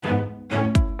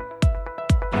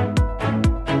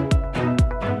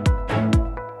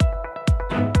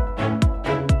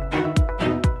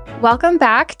Welcome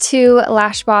back to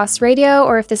Lash Boss Radio,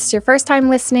 or if this is your first time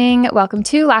listening, welcome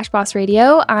to Lash Boss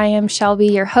Radio. I am Shelby,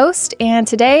 your host, and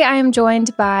today I am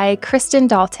joined by Kristen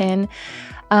Dalton,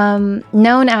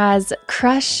 known as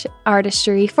Crush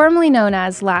Artistry, formerly known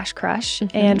as Lash Crush,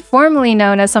 and formerly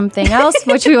known as something else,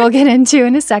 which we will get into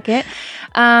in a second.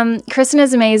 Kristen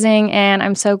is amazing, and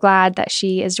I'm so glad that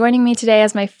she is joining me today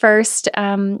as my first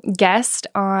guest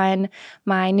on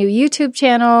my new YouTube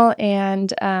channel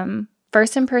and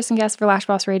first in-person guest for Lash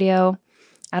Boss Radio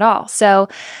at all. So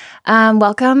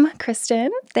welcome,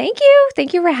 Kristen. Thank you.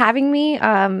 Thank you for having me.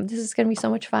 This is going to be so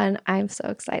much fun. I'm so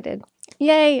excited.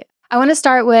 Yay. I want to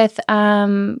start with,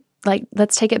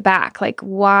 let's take it back. Like,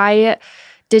 why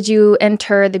did you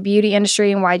enter the beauty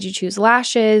industry and why did you choose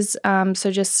lashes?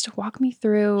 So just walk me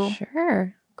through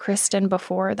Kristen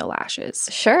before the lashes.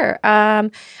 Sure. I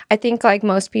think like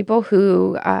most people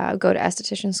who go to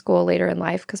esthetician school later in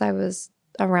life, because I was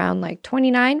around like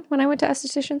 29 when I went to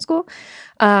esthetician school,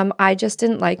 I just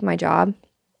didn't like my job.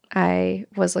 I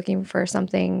was looking for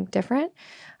something different.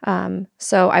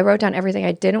 So I wrote down everything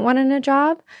I didn't want in a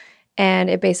job. And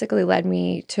it basically led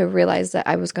me to realize that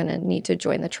I was going to need to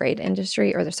join the trade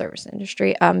industry or the service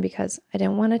industry because I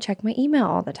didn't want to check my email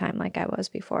all the time like I was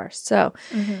before. So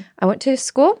I went to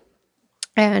school,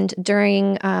 and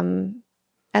during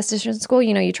esthetician school,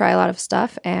 you try a lot of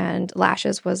stuff, and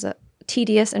lashes was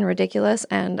tedious and ridiculous,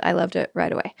 and I loved it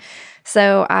right away.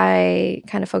 So I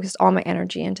kind of focused all my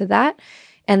energy into that.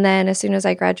 And then as soon as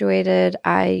I graduated,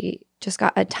 I just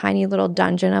got a tiny little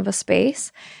dungeon of a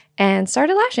space and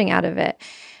started lashing out of it.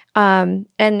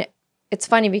 And it's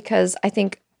funny because I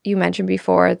think you mentioned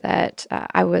before that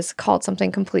I was called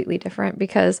something completely different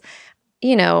because,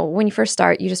 when you first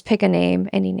start, you just pick a name,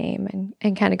 any name,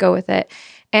 and kind of go with it.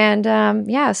 And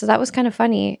so that was kind of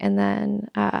funny. And then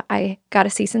I got a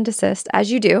cease and desist,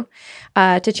 as you do,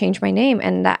 to change my name.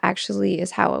 And that actually is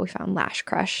how we found Lash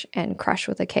Crush, and Crush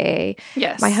with a K.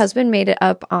 Yes. My husband made it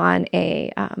up on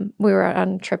we were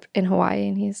on a trip in Hawaii,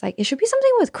 and he's like, it should be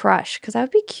something with Crush because that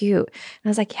would be cute. And I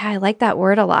was like, yeah, I like that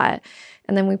word a lot.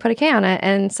 And then we put a K on it.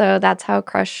 And so that's how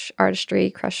Crush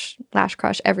Artistry, Crush, Lash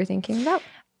Crush, everything came about.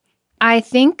 I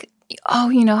think,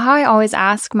 you know how I always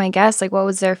ask my guests, like, what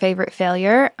was their favorite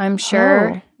failure? I'm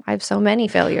sure. I have so many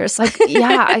failures.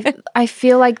 I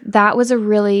feel like that was a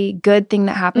really good thing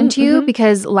that happened to you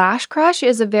because Lash Crush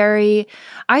is I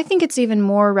think it's even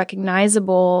more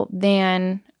recognizable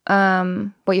than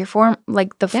what your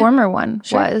former one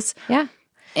was. Yeah.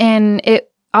 And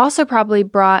it also probably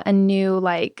brought a new,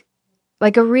 like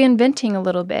a reinventing a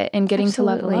little bit and getting to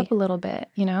level up a little bit,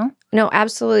 No,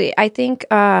 absolutely. I think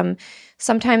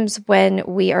sometimes when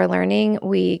we are learning,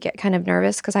 we get kind of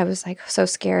nervous because I was like so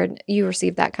scared. You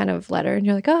received that kind of letter and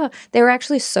you're like, oh, they were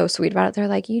actually so sweet about it. They're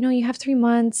like, you have 3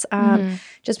 months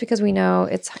just because we know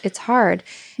it's hard.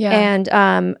 Yeah.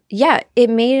 And it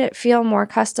made it feel more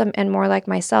custom and more like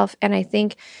myself. And I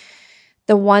think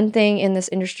the one thing in this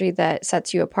industry that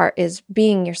sets you apart is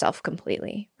being yourself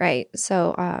completely, right?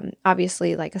 So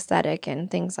obviously like aesthetic and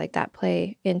things like that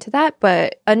play into that,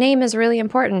 but a name is really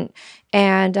important,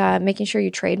 and making sure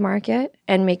you trademark it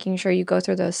and making sure you go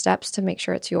through those steps to make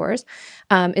sure it's yours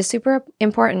is super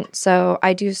important. So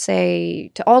I do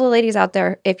say to all the ladies out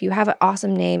there, if you have an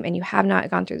awesome name and you have not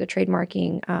gone through the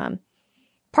trademarking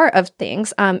part of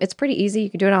things, it's pretty easy. You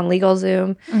can do it on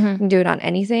LegalZoom. You can do it on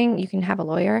anything. You can have a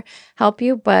lawyer help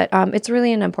you, but it's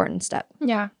really an important step.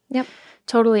 Yeah. Yep.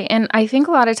 Totally. And I think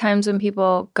a lot of times when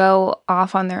people go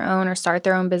off on their own or start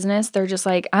their own business, they're just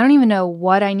like, I don't even know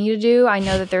what I need to do. I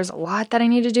know that there's a lot that I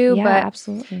need to do, but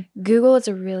absolutely. Google is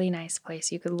a really nice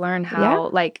place. You could learn how,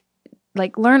 like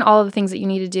learn all of the things that you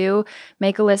need to do,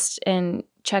 make a list and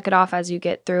check it off as you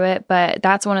get through it. But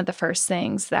that's one of the first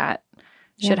things that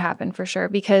should happen for sure,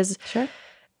 because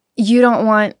you don't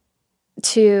want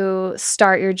to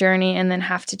start your journey and then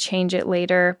have to change it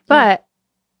later. But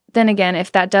then again,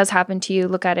 if that does happen to you,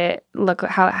 look at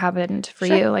how it happened for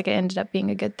you. Like it ended up being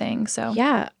a good thing. So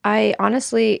yeah, I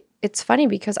honestly, it's funny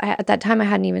because at that time I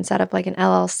hadn't even set up like an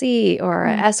LLC or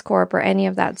an S Corp or any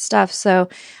of that stuff. So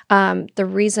the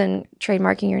reason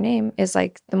trademarking your name is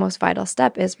like the most vital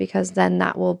step is because then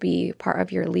that will be part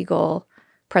of your legal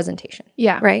presentation.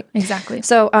 Yeah. Right? Exactly.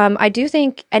 So I do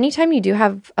think anytime you do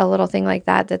have a little thing like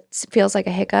that feels like a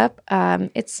hiccup,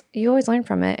 you always learn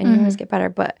from it and you always get better.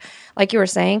 But like you were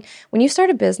saying, when you start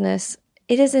a business,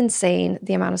 it is insane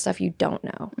the amount of stuff you don't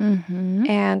know.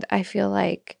 And I feel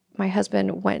like my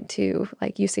husband went to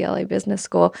like UCLA Business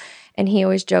School, and he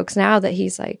always jokes now that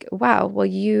he's like, wow, well,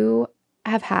 you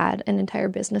have had an entire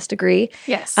business degree.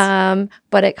 Yes.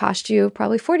 But it cost you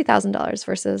probably $40,000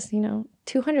 versus,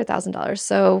 $200,000.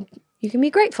 So you can be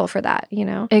grateful for that,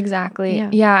 Exactly.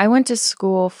 Yeah, I went to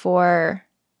school for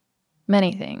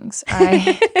many things.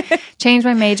 I changed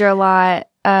my major a lot,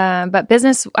 but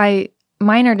business, I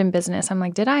minored in business. I'm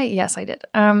like, did I? Yes, I did.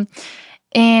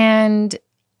 And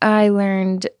I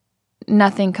learned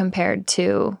nothing compared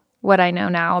to what I know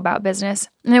now about business.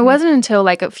 And it wasn't until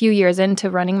like a few years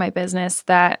into running my business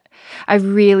that I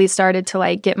really started to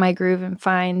like get my groove and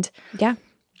find,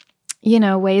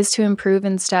 ways to improve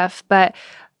and stuff. But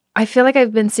I feel like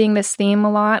I've been seeing this theme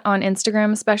a lot on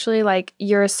Instagram, especially like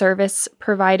you're a service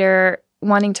provider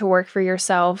wanting to work for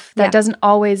yourself. That doesn't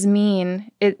always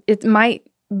mean it might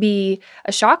be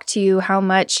a shock to you how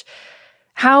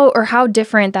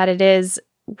different that it is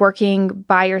working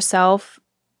by yourself,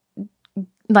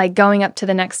 like going up to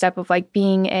the next step of like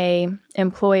being a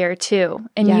employer too.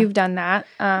 And you've done that.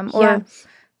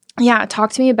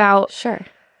 Talk to me about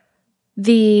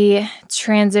the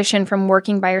transition from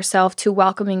working by yourself to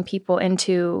welcoming people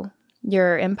into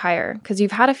your empire, because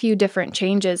you've had a few different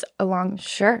changes along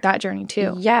that journey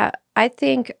too. Yeah. I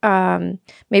think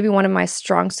maybe one of my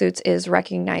strong suits is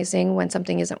recognizing when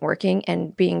something isn't working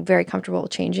and being very comfortable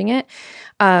changing it.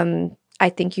 I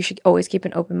think you should always keep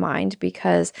an open mind,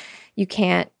 because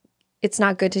it's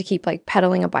not good to keep like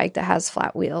pedaling a bike that has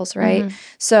flat wheels, right? Mm-hmm.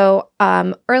 So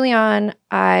early on,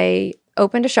 I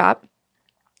opened a shop,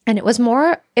 and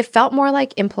it felt more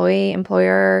like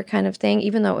employer kind of thing,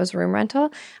 even though it was room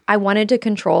rental. I wanted to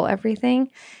control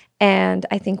everything. And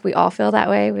I think we all feel that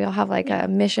way. We all have like a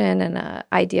mission and an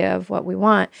idea of what we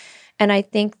want. And I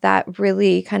think that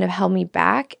really kind of held me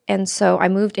back. And so I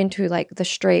moved into like the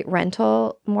straight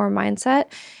rental more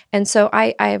mindset. And so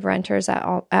I have renters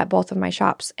at both of my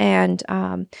shops. And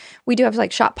we do have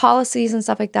like shop policies and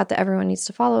stuff like that everyone needs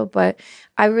to follow. But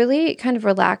I really kind of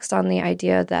relaxed on the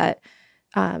idea that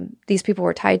these people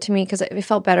were tied to me, because it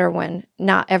felt better when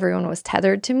not everyone was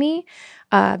tethered to me,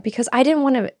 because I didn't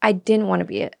want to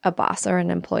be a boss or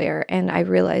an employer, and I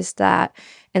realized that,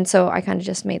 and so I kind of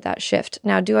just made that shift.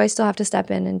 Now, do I still have to step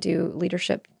in and do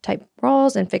leadership type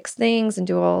roles and fix things and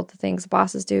do all the things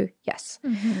bosses do? Yes,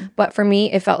 but for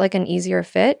me, it felt like an easier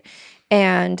fit,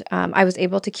 and I was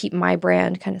able to keep my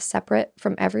brand kind of separate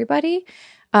from everybody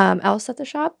else at the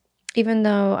shop. Even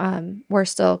though we're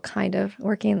still kind of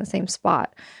working in the same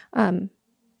spot,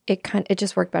 it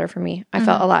just worked better for me. I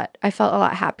felt a lot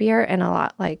happier, and a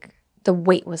lot like the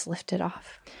weight was lifted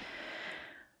off.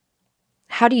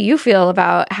 How do you feel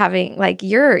about having like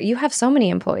you have so many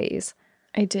employees?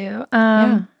 I do.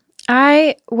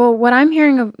 What I'm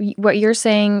hearing of what you're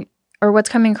saying, or what's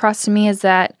coming across to me, is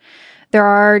that there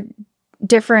are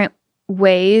different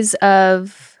ways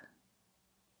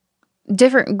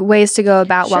to go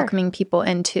about welcoming people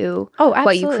into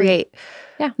what you create.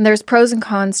 Yeah. And there's pros and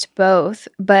cons to both,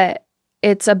 but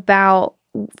it's about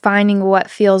finding what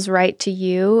feels right to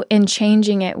you and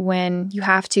changing it when you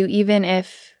have to, even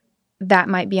if that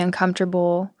might be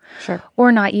uncomfortable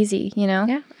or not easy,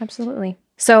 Yeah, absolutely.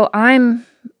 So I'm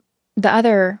the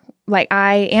other, like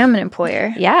I am an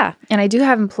employer. Yeah. And I do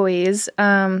have employees.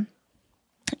 And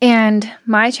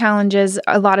my challenges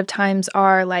a lot of times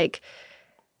are like,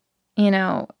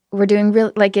 we're doing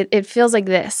real, like it feels like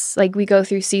this, like we go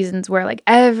through seasons where like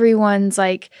everyone's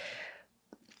like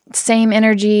same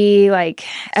energy, like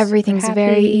everything's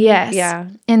very, Yeah.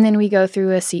 And then we go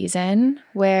through a season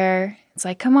where it's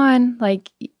like, come on,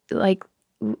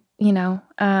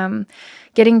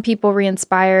 getting people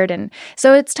re-inspired. And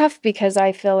so it's tough, because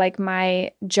I feel like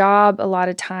my job a lot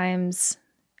of times,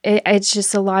 it's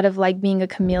just a lot of like being a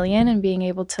chameleon and being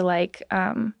able to like,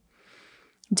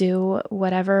 do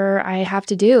whatever I have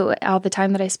to do all the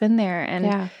time that I spend there.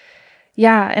 And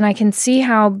and I can see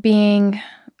how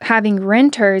having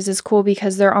renters is cool,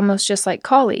 because they're almost just like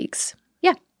colleagues.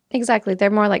 Yeah, exactly. They're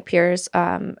more like peers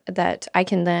that I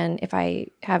can then, if I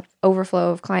have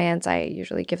overflow of clients, I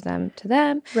usually give them to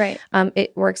them. Right.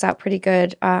 It works out pretty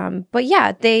good. But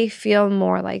yeah, they feel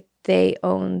more like they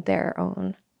own their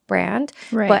own brand,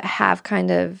 but have kind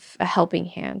of a helping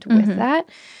hand with that.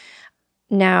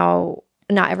 Now,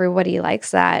 not everybody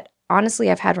likes that. Honestly,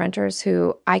 I've had renters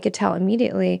who I could tell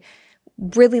immediately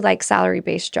really like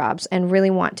salary-based jobs and really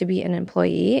want to be an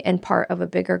employee and part of a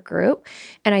bigger group.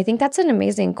 And I think that's an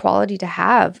amazing quality to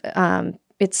have.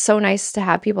 It's so nice to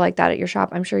have people like that at your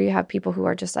shop. I'm sure you have people who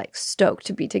are just like stoked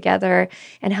to be together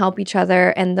and help each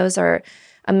other. And those are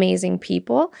amazing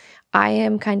people. I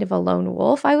am kind of a lone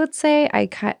wolf, I would say.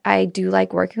 I do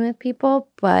like working with people,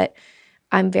 but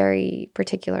I'm very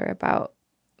particular about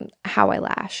how I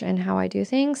lash and how I do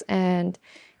things. And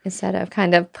instead of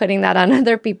kind of putting that on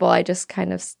other people, I just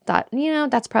kind of thought,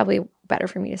 that's probably better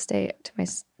for me to stay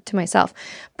to myself.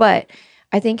 But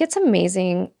I think it's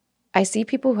amazing I see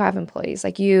people who have employees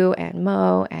like you and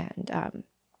Mo, and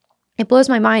it blows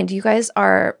my mind. You guys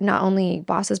are not only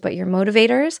bosses, but you're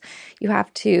motivators. You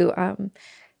have to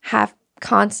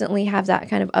constantly have that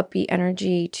kind of upbeat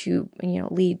energy to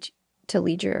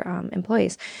lead your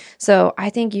employees. So I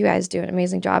think you guys do an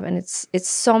amazing job, and it's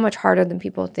so much harder than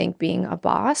people think being a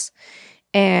boss.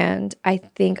 And I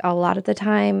think a lot of the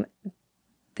time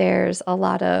there's a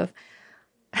lot of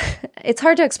it's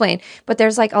hard to explain, but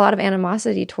there's like a lot of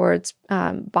animosity towards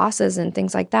bosses and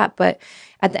things like that. But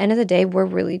at the end of the day, we're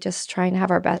really just trying to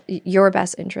have your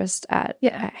best interest at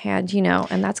hand,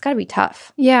 and that's got to be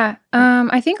tough. Yeah.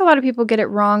 I think a lot of people get it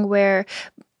wrong where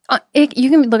you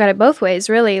can look at it both ways,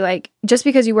 really. Like, just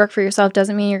because you work for yourself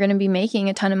doesn't mean you're going to be making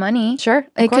a ton of money. Sure.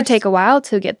 It could take a while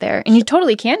to get there. And you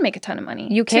totally can make a ton of money.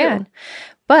 You can. Too.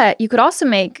 But you could also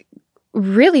make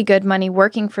really good money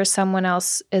working for someone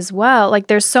else as well. Like,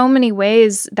 there's so many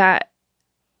ways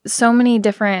so many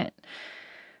different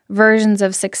versions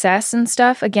of success and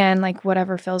stuff. Again, like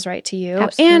whatever feels right to you.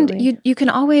 Absolutely. And you can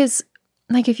always,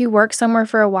 like, if you work somewhere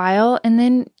for a while and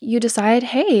then you decide,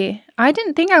 hey, I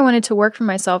didn't think I wanted to work for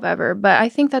myself ever, but I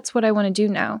think that's what I want to do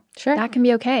now. Sure. That can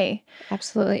be okay.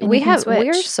 Absolutely. And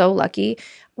we're so lucky.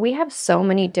 We have so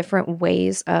many different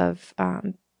ways of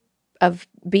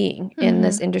being in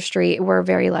this industry. We're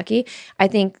very lucky. I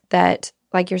think that,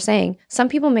 like you're saying, some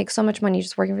people make so much money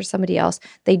just working for somebody else.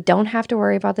 They don't have to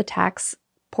worry about the tax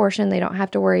portion. They don't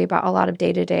have to worry about a lot of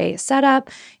day-to-day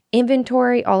setup,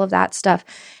 inventory, all of that stuff.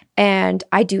 And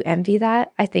I do envy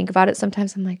that. I think about it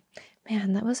sometimes. I'm like,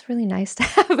 man, that was really nice to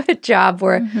have a job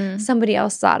where somebody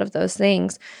else thought of those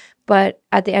things. But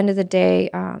at the end of the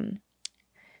day,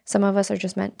 some of us are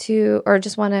just meant to, or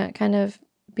just want to kind of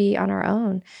be on our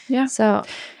own. Yeah. So,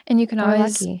 and you can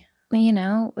always, lucky.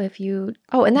 If you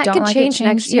and that could change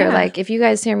next year. Yeah. Like, if you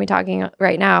guys hear me talking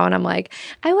right now and I'm like,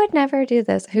 I would never do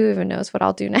this, who even knows what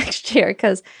I'll do next year?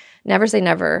 Because never say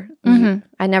never.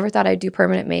 I never thought I'd do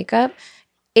permanent makeup.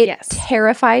 It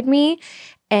terrified me,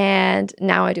 and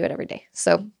now I do it every day.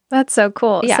 So that's so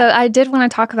cool. Yeah. So I did want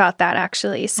to talk about that,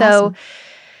 actually. So awesome.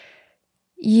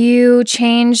 You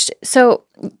changed. So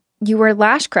you were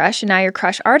Lash Crush, and now you're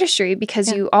Crush Artistry,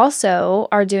 because you also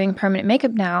are doing permanent makeup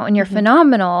now, and you're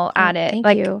phenomenal at it.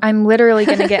 Thank you. I'm literally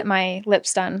going to get my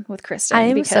lips done with Kristen. I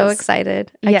am so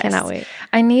excited. I cannot wait.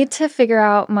 I need to figure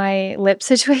out my lip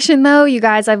situation, though. You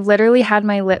guys, I've literally had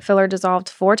my lip filler dissolved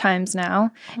 4 times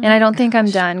now, and I don't think I'm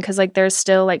done, because there's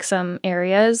still some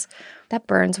areas. That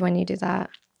burns when you do that.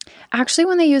 Actually,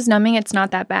 when they use numbing, it's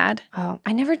not that bad. Oh,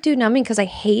 I never do numbing because I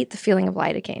hate the feeling of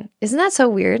lidocaine. Isn't that so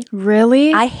weird?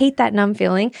 Really? I hate that numb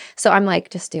feeling. So I'm like,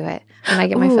 just do it when I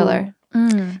get my filler.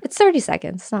 It's 30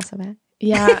 seconds. It's not so bad.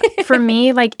 Yeah. For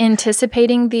me,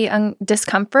 anticipating the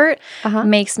discomfort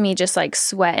makes me just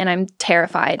sweat, and I'm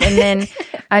terrified. And then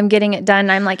I'm getting it done.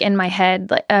 I'm in my head.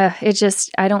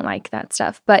 I don't like that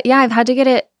stuff. But yeah, I've had to get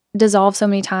it dissolved so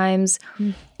many times.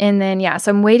 And then,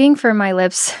 so I'm waiting for my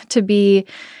lips to be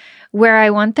where I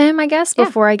want them, I guess,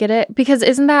 before I get it. Because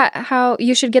isn't that how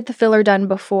you should get the filler done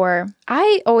before?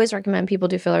 I always recommend people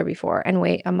do filler before and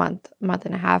wait a month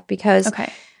and a half, because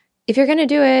if you're going to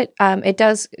do it, it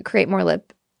does create more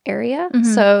lip area.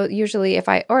 So usually if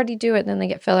I already do it, then they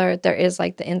get filler, there is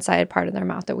the inside part of their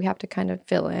mouth that we have to kind of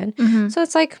fill in. So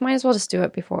it's might as well just do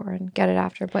it before and get it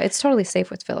after. But it's totally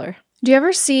safe with filler. Do you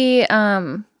ever see,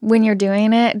 when you're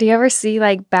doing it, do you ever see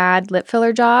bad lip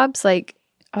filler jobs?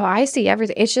 Oh, I see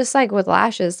everything. It's just with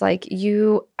lashes,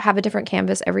 you have a different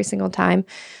canvas every single time.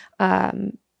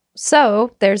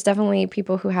 So there's definitely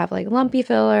people who have lumpy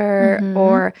filler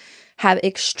or have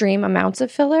extreme amounts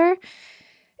of filler.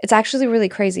 It's actually really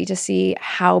crazy to see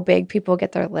how big people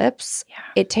get their lips. Yeah.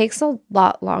 It takes a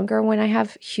lot longer when I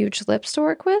have huge lips to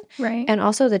work with. Right. And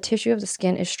also the tissue of the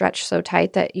skin is stretched so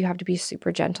tight that you have to be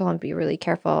super gentle and be really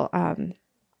careful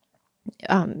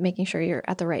making sure you're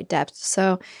at the right depth.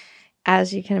 So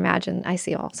as you can imagine, I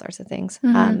see all sorts of things.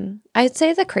 I'd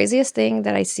say the craziest thing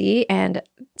that I see, and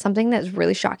something that's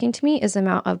really shocking to me, is the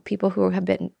amount of people who have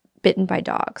been bitten by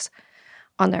dogs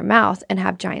on their mouth and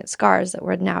have giant scars that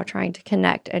we're now trying to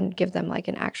connect and give them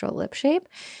an actual lip shape.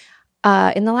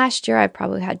 In the last year, I've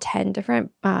probably had 10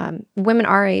 different women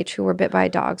our age who were bit by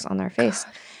dogs on their face.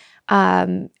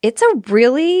 It's a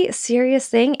really serious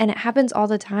thing, and it happens all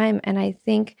the time. And I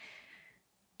think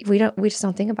we just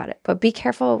don't think about it. But be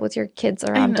careful with your kids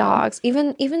around dogs.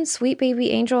 Even sweet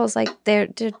baby angels, they're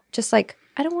just I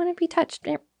don't want to be touched,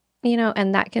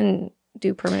 and that can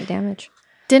do permanent damage.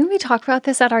 Didn't we talk about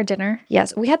this at our dinner?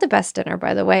 Yes, we had the best dinner,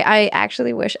 by the way. I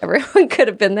actually wish everyone could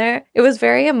have been there. It was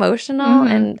very emotional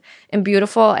and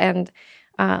beautiful, and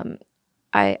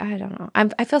I don't know.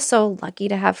 I feel so lucky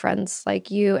to have friends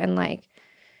like you, and like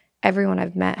everyone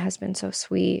I've met has been so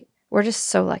sweet. We're just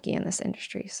so lucky in this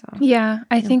industry. So Yeah,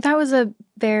 I think that was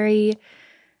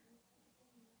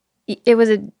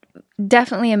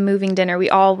definitely a moving dinner. We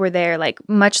all were there like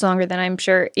much longer than I'm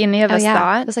sure any of us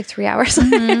thought. It was like 3 hours.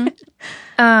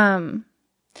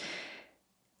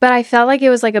 But I felt like it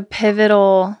was like a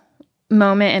pivotal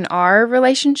moment in our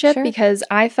relationship because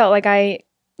I felt like I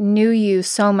knew you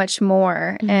so much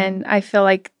more, and I feel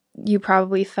like you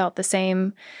probably felt the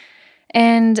same.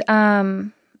 And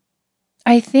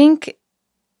I think,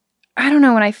 I don't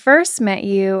know, when I first met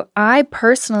you, I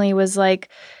personally was like,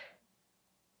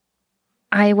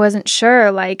 I wasn't sure,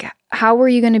 like, how were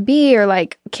you going to be? Or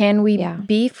like, can we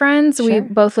be friends? We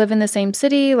both live in the same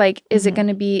city. Like, is it going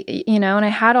to be, and I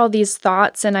had all these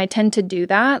thoughts, and I tend to do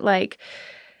that. Like,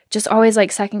 just always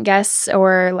like second guess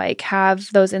or like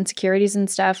have those insecurities and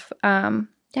stuff. Yeah,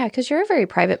 because you're a very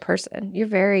private person. You're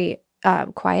very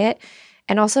quiet.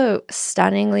 And also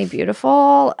stunningly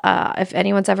beautiful. If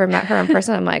anyone's ever met her in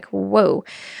person, I'm like, whoa.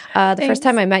 The first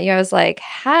time I met you, I was like,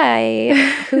 hi,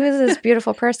 who is this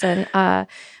beautiful person?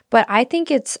 But I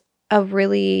think it's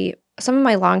some of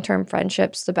my long-term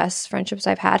friendships, the best friendships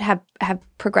I've had have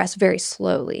progressed very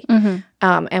slowly.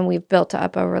 And we've built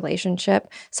up a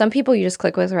relationship. Some people you just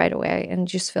click with right away and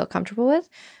just feel comfortable with.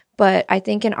 But I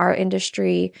think in our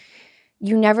industry,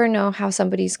 you never know how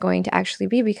somebody's going to actually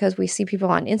be because we see people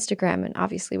on Instagram and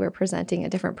obviously we're presenting a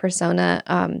different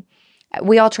persona.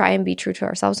 We all try and be true to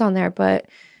ourselves on there, but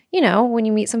when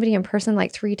you meet somebody in person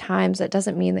like 3 times, that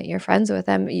doesn't mean that you're friends with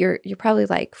them. You're probably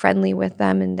like friendly with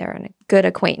them and they're a good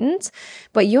acquaintance.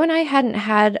 But you and I hadn't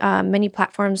had many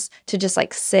platforms to just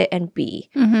like sit and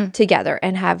be together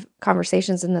and have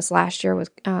conversations in this last year with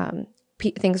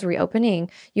things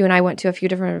reopening. You and I went to a few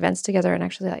different events together and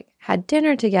actually like had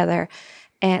dinner together,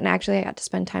 and actually I got to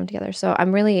spend time together. So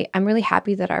I'm really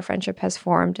happy that our friendship has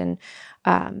formed, and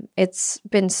it's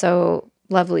been so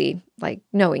lovely like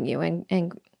knowing you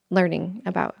and learning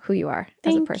about who you are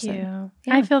as a person. Thank you.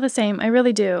 Yeah. I feel the same. I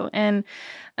really do. And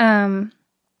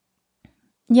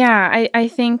I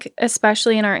think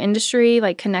especially in our industry,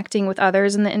 like connecting with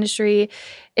others in the industry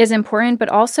is important, but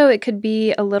also it could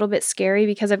be a little bit scary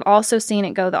because I've also seen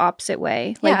it go the opposite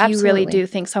way. Like you really do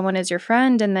think someone is your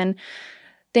friend, and then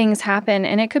things happen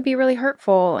and it could be really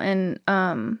hurtful. And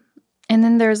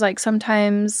then there's like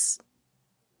sometimes,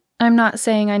 I'm not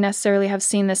saying I necessarily have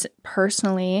seen this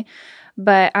personally,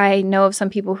 but I know of some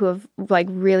people who have like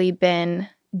really been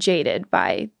jaded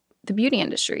by the beauty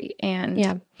industry.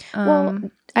 And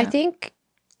I think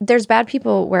there's bad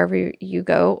people wherever you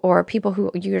go, or people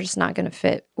who you're just not going to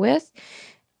fit with.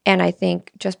 And I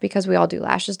think just because we all do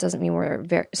lashes doesn't mean we're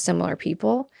very similar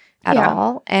people at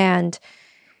all. And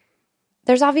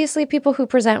there's obviously people who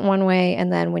present one way,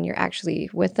 and then when you're actually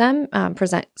with them,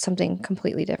 present something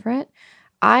completely different.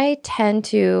 I tend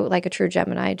to, like a true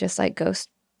Gemini, just like ghost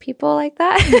people like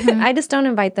that. I just don't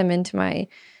invite them into my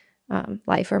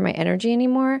life or my energy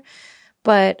anymore.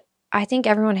 But I think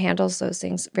everyone handles those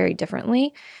things very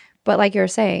differently. But like you're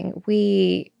saying,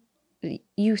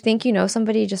 you think you know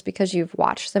somebody just because you've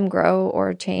watched them grow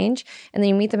or change, and then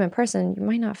you meet them in person, you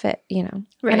might not fit,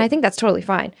 Right. And I think that's totally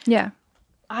fine. Yeah.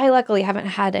 I luckily haven't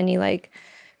had any like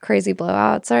crazy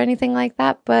blowouts or anything like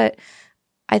that, but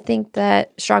I think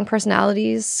that strong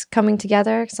personalities coming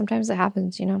together, sometimes it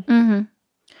happens,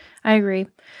 I agree.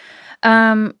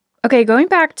 Okay, going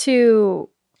back to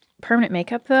permanent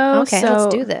makeup though. Okay,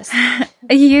 let's do this.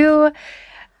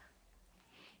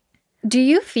 Do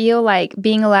you feel like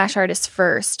being a lash artist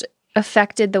first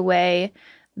affected the way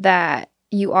that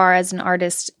you are as an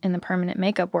artist in the permanent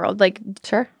makeup world? Like,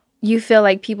 sure. You feel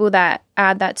like people that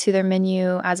add that to their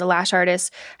menu as a lash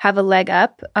artist have a leg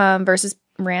up versus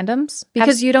randoms?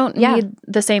 Because you don't need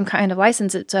the same kind of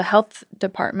license. It's a health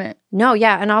department. No,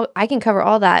 yeah, and I can cover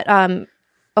all that.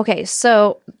 Okay,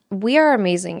 so we are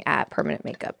amazing at permanent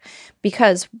makeup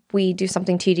because we do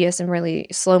something tedious and really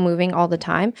slow moving all the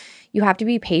time. You have to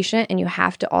be patient, and you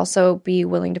have to also be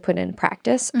willing to put in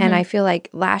practice. And I feel like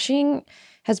lashing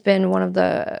has been one of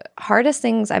the hardest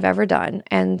things I've ever done.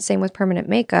 And same with permanent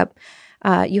makeup.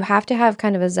 You have to have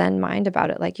kind of a Zen mind about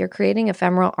it. Like, you're creating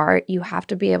ephemeral art. You have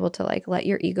to be able to like let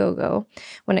your ego go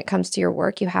when it comes to your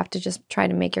work. You have to just try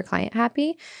to make your client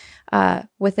happy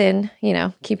within,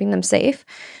 keeping them safe.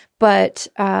 But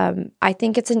I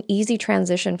think it's an easy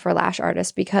transition for lash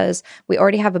artists because we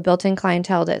already have a built-in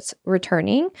clientele that's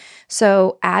returning.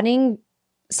 So adding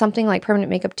something like permanent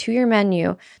makeup to your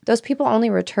menu, those people only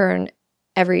return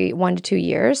every 1 to 2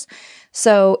 years.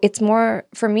 So it's more,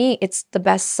 for me, it's the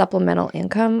best supplemental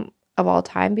income of all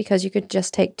time because you could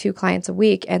just take 2 clients a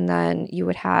week and then you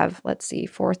would have, let's see,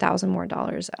 $4,000 more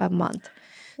a month.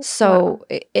 So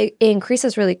it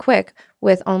increases really quick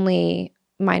with only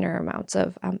minor amounts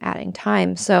of adding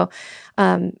time. So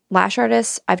lash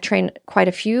artists, I've trained quite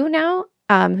a few now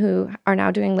who are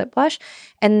now doing lip blush,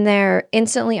 and they're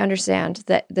instantly understand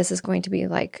that this is going to be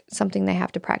like something they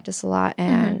have to practice a lot,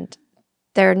 and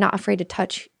they're not afraid to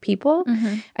touch people.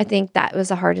 I think that was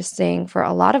the hardest thing for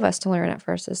a lot of us to learn at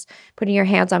first, is putting your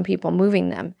hands on people, moving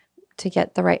them to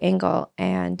get the right angle.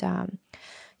 And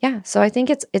so I think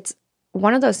it's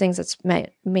one of those things that's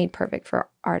made perfect for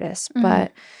artists.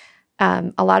 But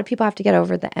a lot of people have to get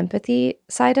over the empathy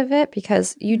side of it,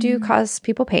 because you do cause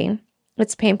people pain.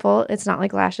 It's painful. It's not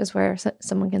like lashes where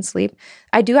someone can sleep.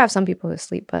 I do have some people who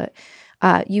sleep, but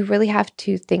you really have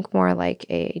to think more like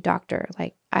a doctor.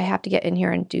 Like, I have to get in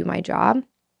here and do my job,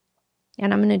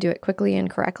 and I'm going to do it quickly and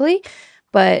correctly.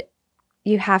 But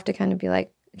you have to kind of be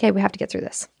like, okay, we have to get through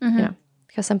this, you know,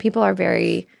 because some people are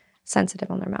very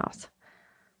sensitive on their mouth.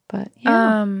 But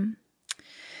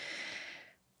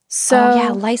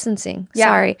licensing. Yeah.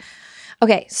 Sorry.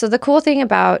 Okay, so the cool thing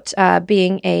about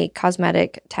being a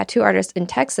cosmetic tattoo artist in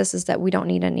Texas is that we don't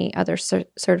need any other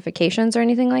certifications or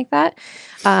anything like that.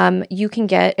 You can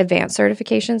get advanced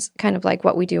certifications, kind of like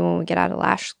what we do when we get out of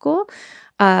lash school.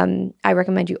 I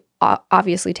recommend you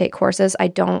obviously take courses. I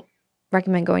don't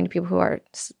recommend going to people who are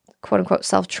quote-unquote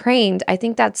self-trained. I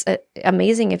think that's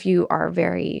amazing if you are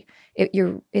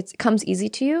it comes easy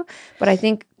to you, but I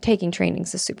think taking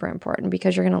trainings is super important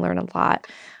because you're going to learn a lot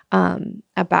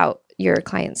about your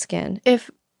client's skin. If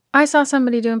I saw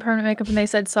somebody doing permanent makeup and they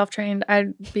said self-trained,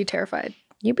 I'd be terrified.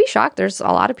 You'd be shocked. There's a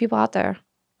lot of people out there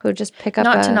who just pick up.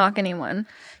 Not to knock anyone.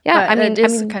 Yeah, I mean,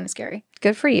 it's kind of scary.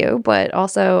 Good for you, but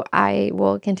also I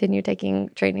will continue taking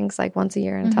trainings like once a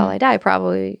year until I die,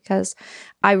 probably, because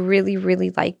I really,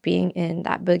 really like being in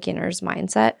that beginner's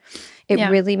mindset. It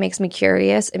really makes me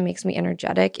curious. It makes me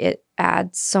energetic. It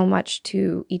adds so much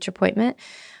to each appointment.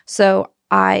 So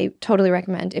I totally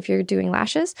recommend, if you're doing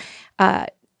lashes,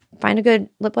 find a good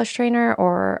lip blush trainer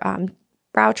or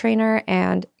brow trainer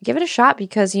and give it a shot,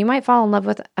 because you might fall in love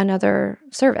with another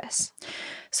service.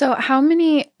 So how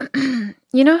many,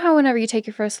 you know how whenever you take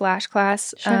your first lash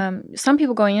class, some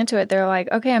people going into it, they're like,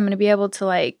 okay, I'm going to be able to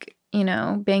like, you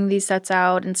know, bang these sets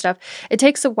out and stuff. It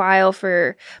takes a while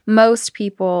for most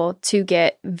people to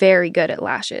get very good at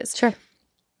lashes. Sure.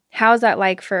 How's that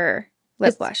like for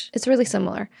lip blush? It's really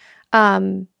similar.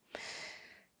 Your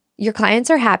clients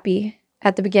are happy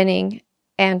at the beginning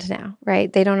and now,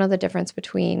 right? They don't know the difference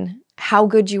between how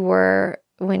good you were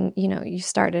when, you know, you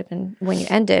started and when you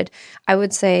ended. I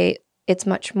would say it's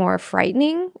much more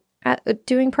frightening at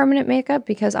doing permanent makeup,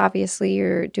 because obviously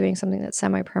you're doing something that's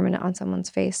semi-permanent on someone's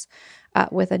face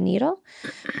with a needle.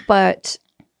 But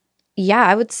yeah,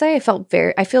 I would say I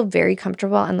feel very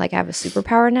comfortable and like I have a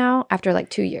superpower now after like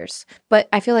 2 years. But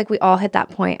I feel like we all hit that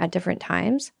point at different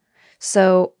times.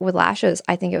 So with lashes,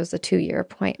 I think it was the 2-year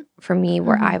point for me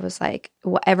where I was like,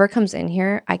 whatever comes in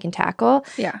here, I can tackle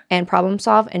and problem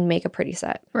solve and make a pretty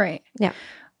set. Right. Yeah.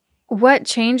 What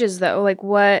changes though? Like,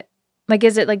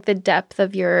 is it like the depth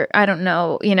of your, I don't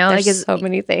know, you know, there's so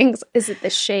many things. Is it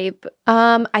the shape?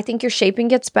 I think your shaping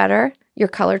gets better. Your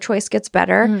color choice gets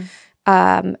better.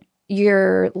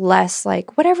 You're less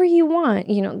like whatever you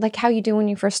want, you know, like how you do when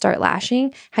you first start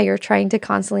lashing, how you're trying to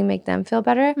constantly make them feel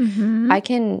better. I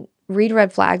can read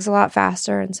red flags a lot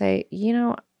faster and say, you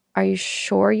know, are you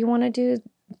sure you want to do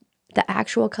the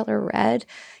actual color red?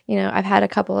 You know, I've had a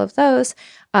couple of those,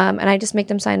 and I just make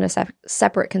them sign a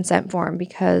separate consent form,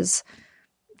 because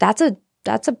that's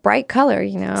a bright color,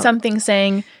 you know. Something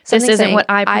saying this isn't what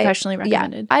I professionally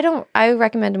recommended. Yeah, I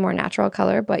recommend a more natural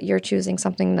color, but you're choosing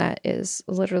something that is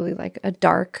literally like a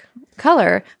dark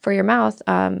color for your mouth.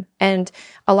 And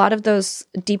a lot of those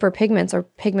deeper pigments or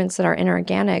pigments that are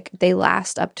inorganic, they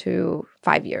last up to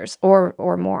 5 years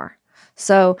or more.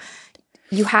 So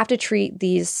you have to treat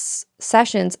these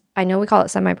sessions, I know we call it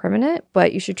semi-permanent,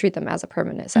 but you should treat them as a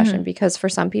permanent session, because for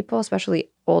some people, especially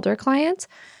older clients,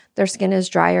 their skin is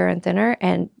drier and thinner,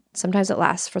 and sometimes it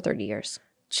lasts for 30 years.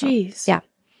 Jeez. So, yeah.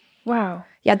 Wow.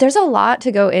 Yeah, there's a lot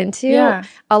to go into. Yeah.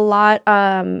 A lot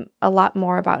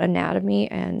more about anatomy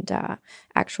and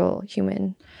actual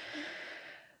human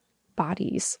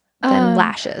bodies than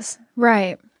lashes.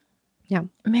 Right. Yeah.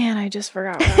 Man, I just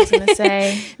forgot what I was going to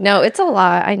say. No, it's a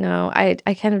lot. I know. I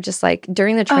kind of just like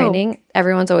during the training,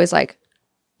 everyone's always like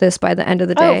this by the end of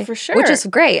the day. Oh, for sure. Which is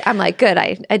great. I'm like, good.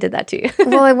 I did that too.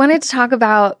 Well, I wanted to talk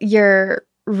about your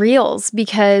reels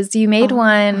because you made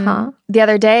one the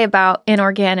other day about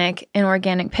inorganic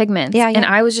pigments. Yeah. And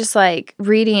I was just like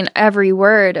reading every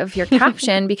word of your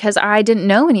caption because I didn't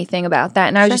know anything about that.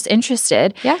 And I was just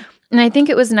interested. Yeah. And I think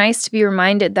it was nice to be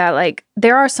reminded that like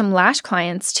there are some lash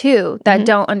clients too that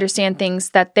don't understand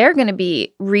things that they're going to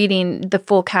be reading the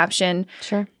full caption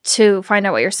to find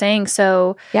out what you're saying.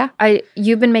 So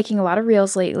you've been making a lot of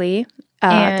reels lately.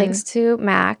 Thanks to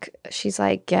Mac, she's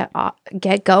like,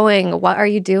 get going. What are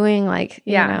you doing? Like,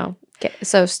 you know.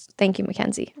 So thank you,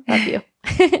 Mackenzie. Love you.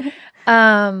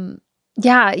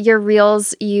 Yeah, your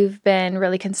reels, you've been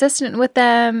really consistent with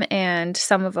them, and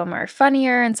some of them are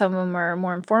funnier and some of them are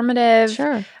more informative.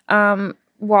 Sure.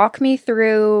 Walk me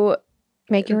through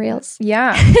making reels.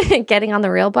 Yeah. Getting on the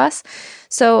reel bus.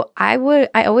 So I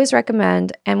always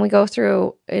recommend, and we go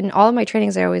through in all of my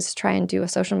trainings, I always try and do a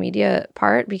social media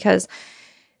part because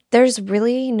there's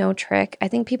really no trick. I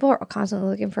think people are constantly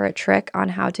looking for a trick on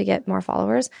how to get more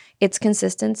followers. It's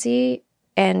consistency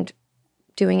and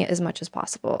doing it as much as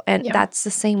possible. And that's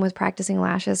the same with practicing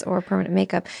lashes or permanent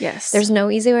makeup. Yes. There's no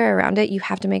easy way around it. You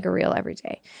have to make a reel every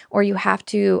day, or you have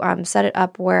to set it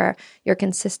up where you're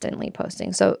consistently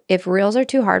posting. So if reels are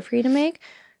too hard for you to make,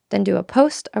 then do a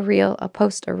post, a reel,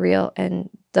 and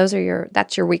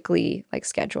that's your weekly like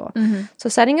schedule. Mm-hmm. So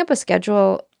setting up a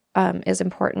schedule is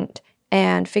important.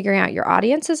 And figuring out your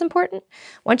audience is important.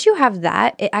 Once you have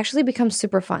that, it actually becomes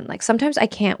super fun. Like sometimes I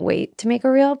can't wait to make a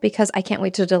reel because I can't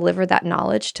wait to deliver that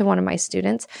knowledge to one of my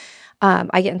students.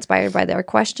 I get inspired by their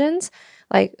questions.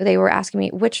 Like they were asking me,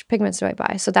 which pigments do I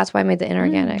buy? So that's why I made the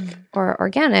inorganic or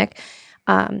organic.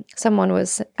 Someone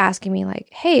was asking me like,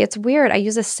 hey, it's weird. I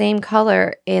use the same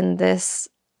color in this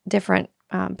different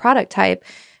product type.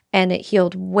 And it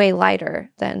healed way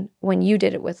lighter than when you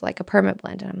did it with like a permanent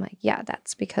blend. And I'm like, yeah,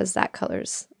 that's because that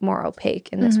color's more opaque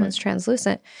and this one's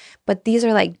translucent. But these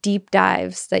are like deep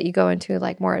dives that you go into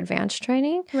like more advanced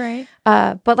training. Right.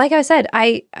 But like I said,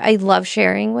 I love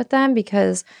sharing with them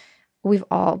because we've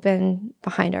all been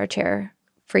behind our chair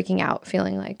freaking out,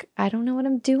 feeling like, I don't know what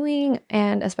I'm doing.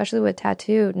 And especially with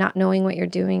tattoo, not knowing what you're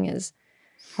doing is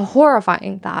a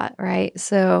horrifying thought, right?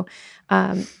 So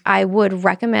I would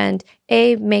recommend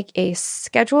make a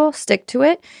schedule, stick to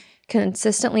it,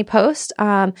 consistently post.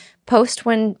 Post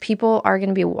when people are going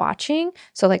to be watching.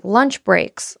 So like lunch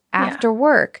breaks, after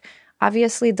work.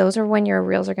 Obviously, those are when your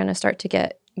reels are going to start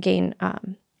to gain a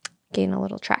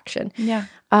little traction. Yeah.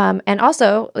 And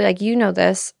also, like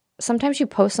this, sometimes you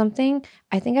post something.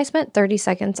 I think I spent 30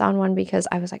 seconds on one because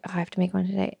I was like, oh, I have to make one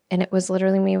today. And it was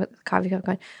literally me with a coffee cup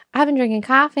going, I've been drinking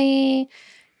coffee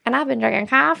and I've been drinking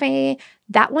coffee.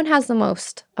 That one has the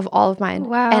most of all of mine.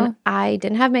 Wow. And I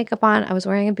didn't have makeup on. I was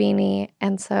wearing a beanie.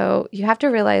 And so you have to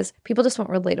realize people just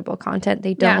want relatable content.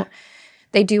 They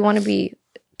do want to be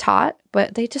taught,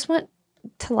 but they just want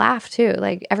to laugh too.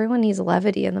 Like everyone needs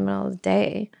levity in the middle of the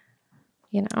day,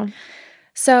 you know?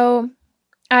 So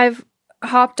I've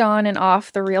hopped on and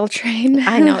off the reel train.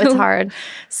 I know it's hard.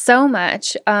 So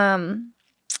much.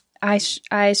 I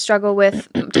struggle with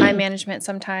time management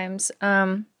sometimes.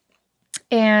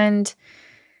 And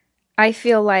I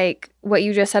feel like what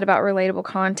you just said about relatable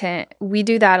content, we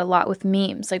do that a lot with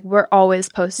memes. Like we're always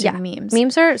posting memes.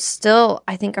 Memes are still,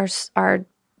 I think, are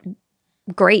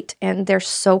great, and they're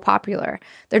so popular.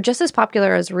 They're just as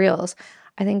popular as reels.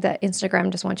 I think that Instagram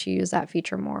just wants you to use that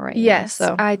feature more right now. Yes,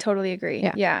 So I totally agree.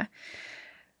 Yeah.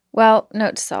 Well,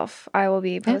 note to self, I will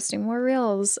be posting more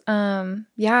reels. But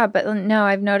no,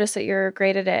 I've noticed that you're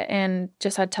great at it, and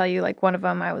just I'd tell you, like one of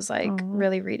them, I was like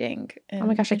really reading. Oh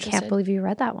my gosh, I can't believe you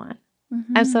read that one.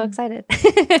 Mm-hmm. I'm so excited.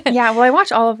 Yeah, well, I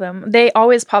watch all of them. They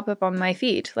always pop up on my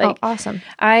feed. Like, awesome.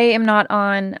 I am not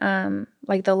on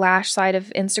like the lash side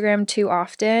of Instagram too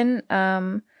often.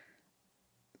 I'm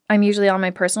usually on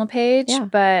my personal page,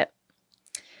 but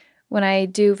when I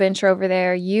do venture over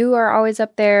there, you are always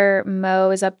up there.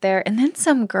 Mo is up there. And then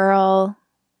some girl,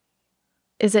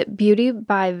 is it Beauty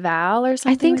by Val or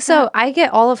something? I think so. That? I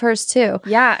get all of hers too.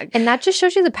 Yeah. And that just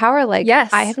shows you the power. Like,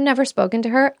 yes. I have never spoken to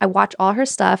her. I watch all her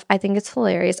stuff. I think it's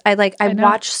hilarious. I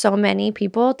watch so many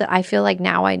people that I feel like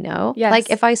now I know. Yes. Like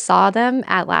if I saw them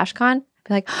at LashCon, I'd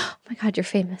be like, oh my God, you're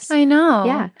famous. I know.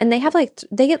 Yeah. And they have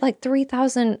they get like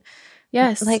 3,000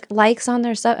 likes on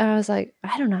their stuff. And I was like,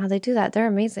 I don't know how they do that. They're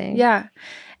amazing. Yeah.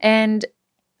 And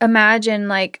imagine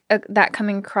like that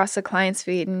coming across a client's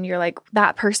feed and you're like,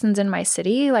 that person's in my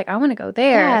city. Like, I want to go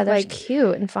there. Yeah, they're like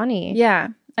cute and funny. Yeah.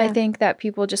 I think that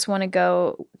people just want to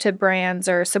go to brands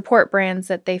or support brands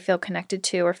that they feel connected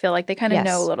to or feel like they kind of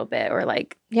know a little bit or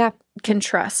like can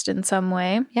trust in some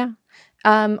way. Yeah.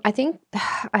 I think,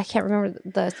 I can't remember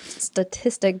the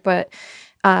statistic, but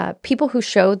people who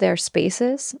show their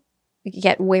spaces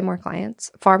get way more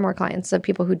clients, far more clients than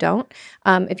people who don't.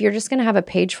 If you're just going to have a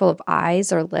page full of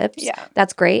eyes or lips,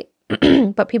 that's great.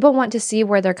 But people want to see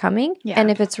where they're coming. Yeah.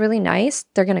 And if it's really nice,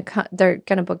 they're going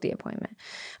to book the appointment.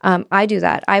 I do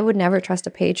that. I would never trust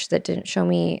a page that didn't show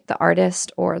me the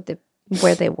artist or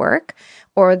where they work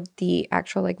or the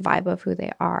actual like vibe of who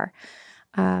they are.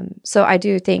 So I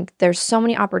do think there's so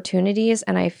many opportunities,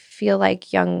 and I feel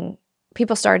like young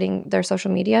people starting their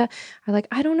social media are like,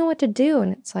 I don't know what to do.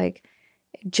 And it's like,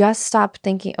 just stop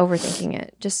overthinking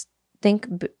it. Just think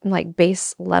like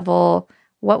base level.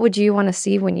 What would you want to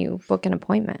see when you book an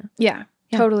appointment? Yeah,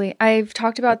 totally. I've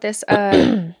talked about this.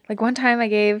 Like one time I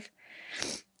gave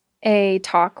a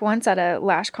talk once at a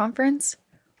lash conference.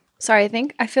 Sorry,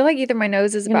 I feel like either my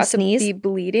nose is about to be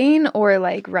bleeding or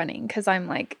like running because I'm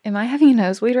like, am I having a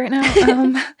nosebleed right now?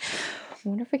 I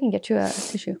wonder if I can get you a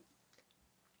tissue.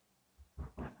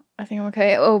 I think I'm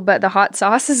okay. Oh, but the hot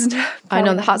sauce is... I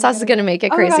know, the hot sauce is going to make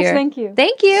it crazier. Oh my gosh, thank you.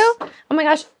 Thank you. Oh my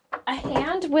gosh. A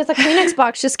hand with a Kleenex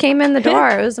box just came in the door.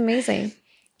 It was amazing.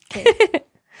 Okay.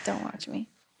 Don't watch me.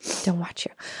 Don't watch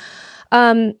you.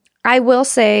 I will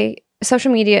say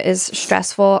social media is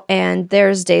stressful, and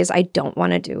there's days I don't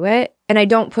want to do it, and I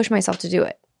don't push myself to do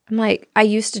it. I'm like, I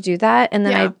used to do that, and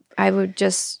then I would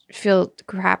just feel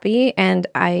crappy, and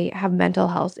I have mental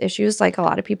health issues like a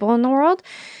lot of people in the world.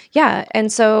 Yeah,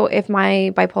 and so if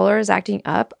my bipolar is acting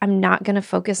up, I'm not going to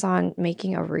focus on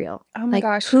making a reel. Oh my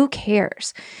gosh. Who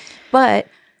cares? But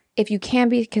if you can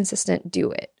be consistent,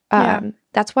 do it.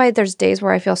 That's why there's days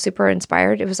where I feel super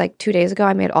inspired. It was like 2 days ago,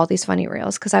 I made all these funny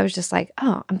reels because I was just like,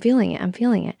 oh, I'm feeling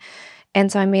it. And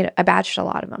so I batched a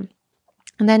lot of them.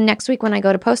 And then next week when I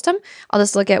go to post them, I'll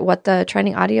just look at what the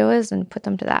trending audio is and put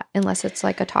them to that, unless it's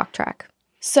like a talk track.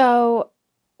 So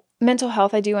mental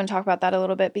health, I do want to talk about that a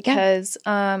little bit because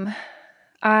whether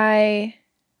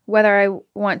I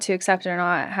want to accept it or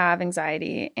not, have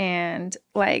anxiety. And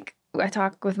like I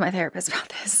talk with my therapist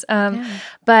about this.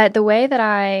 But the way that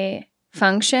I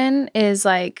function is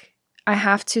like I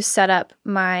have to set up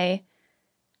my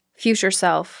future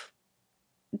self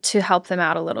to help them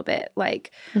out a little bit.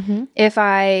 Like if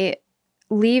I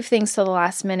leave things till the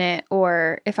last minute,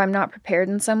 or if I'm not prepared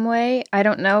in some way, I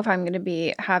don't know if I'm going to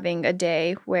be having a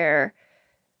day where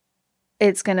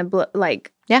it's going to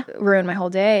ruin my whole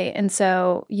day. And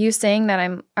so you saying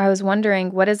that, I was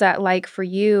wondering, what is that like for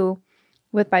you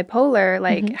with bipolar?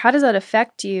 Like, how does that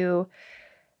affect you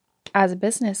as a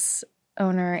business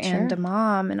owner and a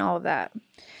mom and all of that?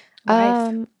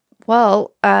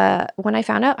 Well, when I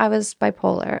found out I was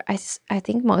bipolar, I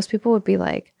think most people would be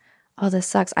like, oh, this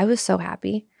sucks. I was so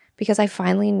happy because I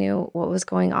finally knew what was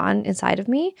going on inside of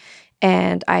me,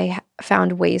 and I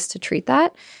found ways to treat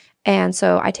that. And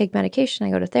so I take medication,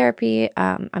 I go to therapy.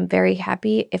 I'm very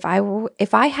happy. If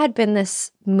I had been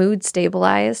this mood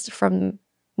stabilized from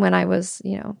when I was,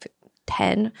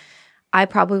 10, I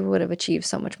probably would have achieved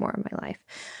so much more in my life.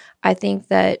 I think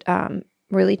that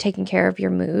really taking care of your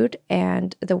mood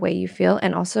and the way you feel,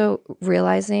 and also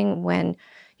realizing when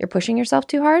you're pushing yourself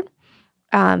too hard,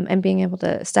 and being able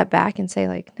to step back and say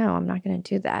like, no, I'm not going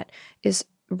to do that, is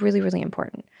really, really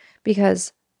important.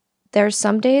 Because there's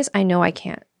some days I know I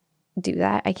can't do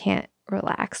that. I can't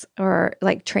relax, or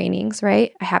like trainings,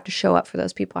 right? I have to show up for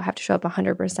those people. I have to show up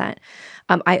 100%.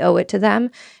 I owe it to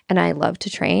them, and I love to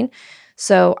train.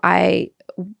 So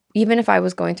even if I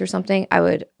was going through something, I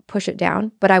would push it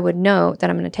down, but I would know that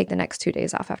I'm going to take the next 2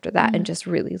 days off after that and just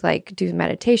really like do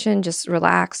meditation, just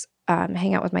relax,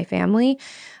 hang out with my family,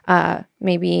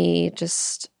 maybe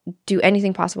just do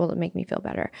anything possible to make me feel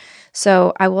better.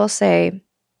 So I will say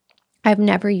I've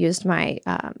never used my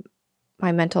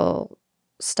my mental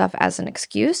stuff as an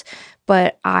excuse,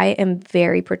 but I am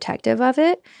very protective of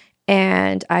it,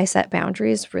 and I set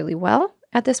boundaries really well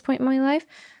at this point in my life.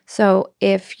 So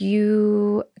if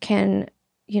you can,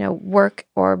 work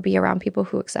or be around people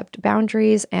who accept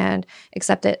boundaries and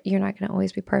accept that you're not going to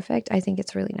always be perfect, I think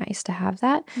it's really nice to have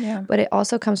that. Yeah. But it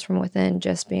also comes from within,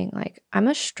 just being like, I'm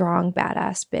a strong,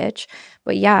 badass bitch,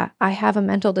 but yeah, I have a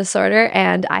mental disorder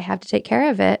and I have to take care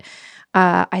of it.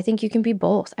 I think you can be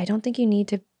both. I don't think you need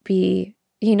to be,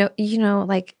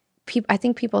 like I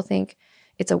think people think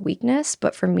it's a weakness,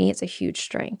 but for me, it's a huge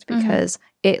strength because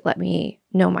it let me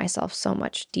know myself so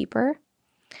much deeper.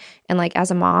 And like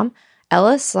as a mom,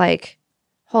 Ellis, like,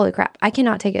 holy crap, I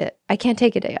can't take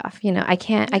a day off. I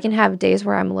can have days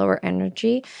where I'm lower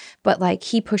energy, but like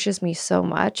he pushes me so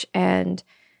much, and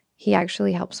he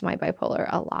actually helps my bipolar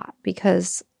a lot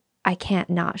because I can't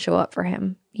not show up for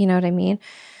him. You know what I mean?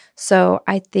 So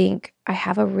I think I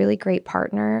have a really great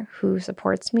partner who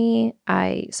supports me.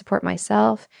 I support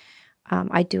myself.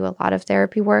 I do a lot of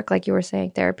therapy work. Like you were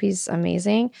saying, therapy's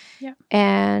amazing. Yeah.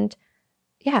 And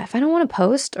yeah, if I don't want to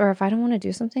post or if I don't want to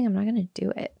do something, I'm not going to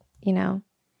do it, you know?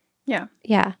 Yeah.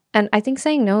 Yeah. And I think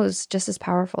saying no is just as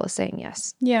powerful as saying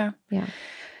yes. Yeah. Yeah.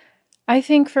 I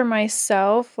think for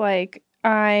myself, like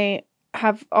I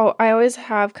always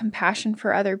have compassion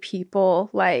for other people.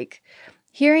 Like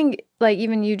hearing like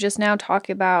even you just now talk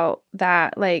about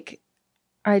that, like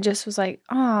I just was like,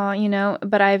 oh, you know,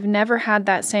 but I've never had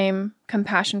that same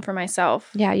compassion for myself.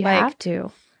 Yeah, you like, have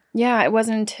to. Yeah, it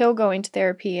wasn't until going to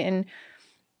therapy, and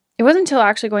it wasn't until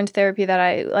actually going to therapy that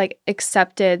I like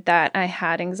accepted that I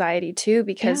had anxiety too,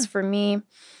 because for me,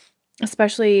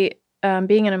 especially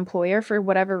being an employer, for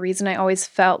whatever reason, I always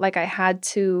felt like I had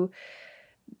to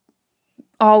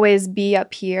always be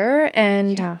up here.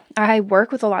 And I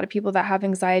work with a lot of people that have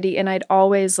anxiety, and I'd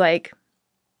always like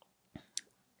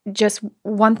just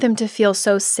want them to feel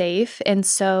so safe. And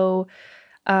so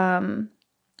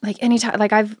like anytime,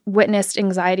 like I've witnessed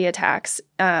anxiety attacks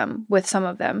with some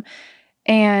of them,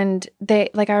 and they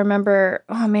like, I remember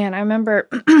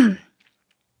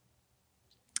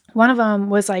one of them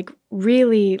was like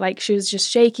really like she was just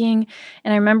shaking,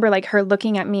 and I remember like her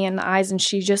looking at me in the eyes, and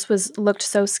she just looked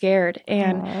so scared.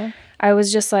 And I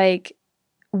was just like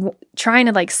trying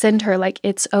to like send her like,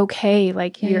 it's okay,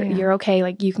 like you're okay,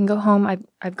 like you can go home,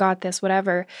 I've got this,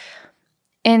 whatever.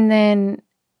 And then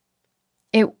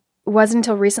it wasn't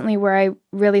until recently where I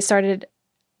really started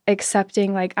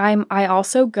accepting like I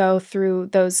also go through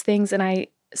those things, and I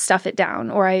stuff it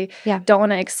down, or I don't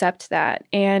want to accept that,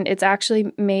 and it's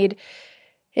actually made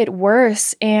it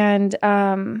worse. And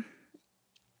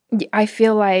I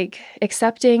feel like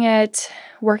accepting it,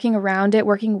 working around it,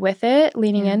 working with it,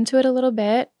 leaning into it a little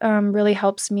bit really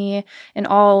helps me in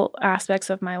all aspects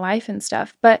of my life and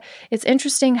stuff. But it's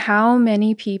interesting how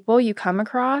many people you come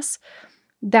across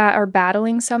that are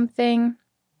battling something,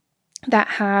 that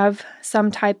have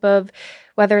some type of,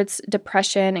 whether it's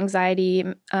depression, anxiety,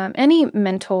 any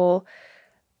mental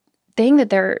thing that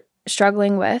they're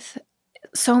struggling with.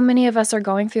 So many of us are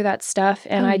going through that stuff,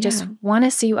 and I just want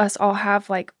to see us all have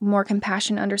like more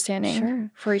compassion, understanding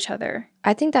for each other.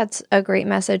 I think that's a great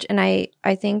message, and I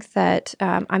think that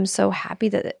I'm so happy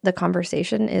that the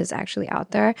conversation is actually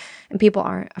out there and people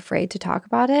aren't afraid to talk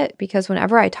about it, because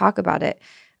whenever I talk about it,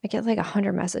 I get like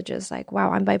 100 messages like,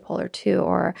 wow, I'm bipolar too,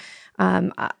 or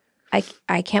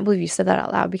I can't believe you said that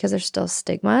out loud, because there's still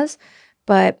stigmas.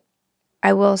 But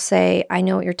I will say, I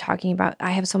know what you're talking about. I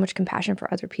have so much compassion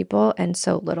for other people and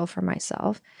so little for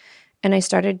myself. And I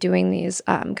started doing these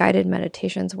guided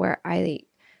meditations where I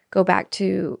go back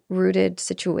to rooted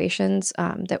situations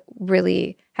that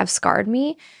really have scarred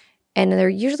me. And they're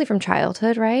usually from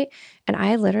childhood, right? And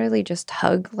I literally just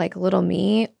hug like little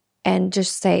me and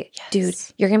just say, dude,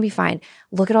 you're going to be fine.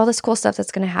 Look at all this cool stuff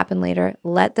that's going to happen later.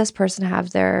 Let this person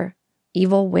have their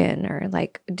evil win, or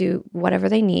like do whatever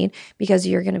they need, because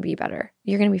you're going to be better.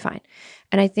 You're going to be fine.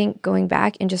 And I think going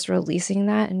back and just releasing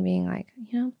that and being like,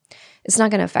 you know, it's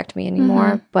not going to affect me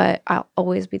anymore, but I'll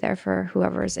always be there for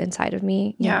whoever's inside of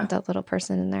me, you know, that little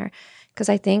person in there. Because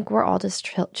I think we're all just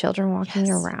children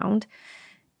walking around.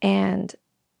 And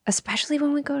especially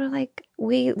when we go to like,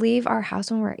 we leave our house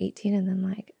when we're 18, and then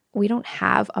like, we don't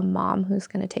have a mom who's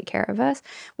going to take care of us.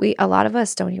 A lot of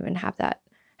us don't even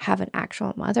have an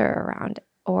actual mother around,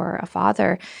 or a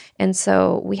father. And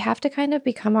so we have to kind of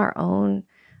become our own,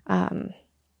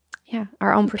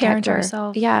 our own protector.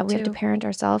 We have to parent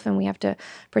ourselves, and we have to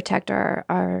protect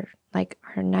our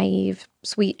naive,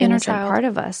 sweet, innocent part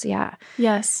of us. Yeah.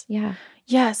 Yes. Yeah.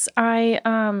 Yes. I,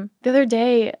 the other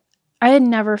day, I had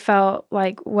never felt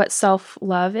like what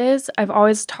self-love is. I've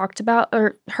always talked about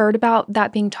or heard about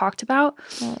that being talked about.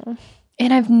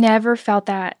 And I've never felt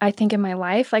that, I think, in my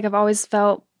life. Like I've always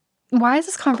felt, why is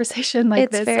this conversation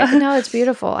like this? No, it's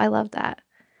beautiful. I love that.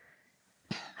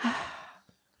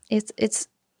 It's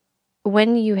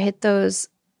when you hit those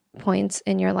points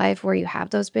in your life where you have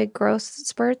those big growth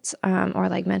spurts, or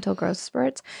like mental growth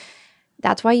spurts,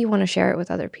 that's why you want to share it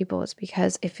with other people. It's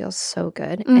because it feels so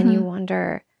good, and you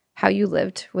wonder how you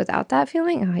lived without that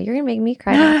feeling. Oh, you're gonna make me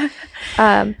cry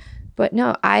now. But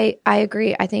no, I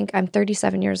agree. I think I'm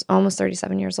almost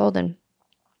 37 years old, and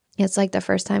it's like the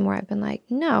first time where I've been like,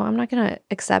 no, I'm not gonna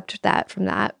accept that from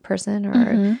that person,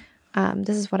 or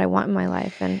this is what I want in my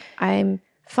life, and I'm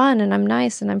fun, and I'm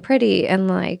nice, and I'm pretty, and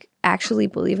like actually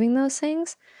believing those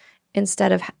things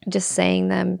instead of just saying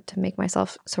them to make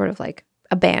myself sort of like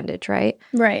a bandage, right?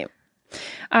 Right.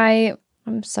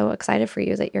 I'm so excited for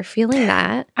you that you're feeling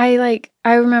that. I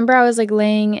remember I was like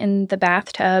laying in the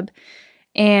bathtub,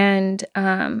 and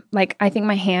like I think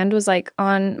my hand was like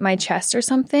on my chest or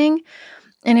something,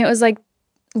 and it was like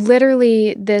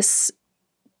literally this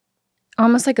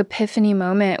almost like epiphany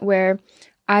moment where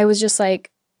I was just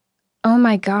like, oh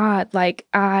my God, like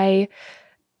I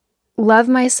love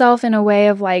myself in a way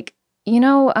of like,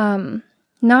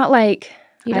 not like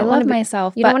I love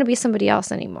myself. You don't want to be somebody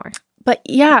else anymore. But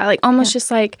yeah, like almost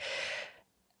just like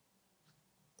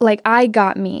I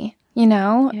got me,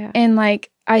 Yeah. And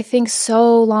like I think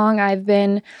so long I've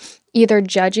been either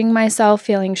judging myself,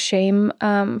 feeling shame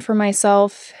for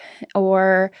myself,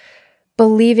 or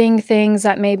believing things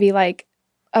that maybe like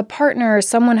a partner or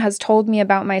someone has told me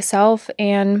about myself,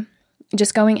 and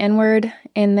just going inward.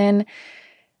 And then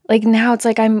like now it's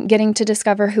like I'm getting to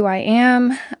discover who I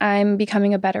am. I'm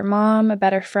becoming a better mom, a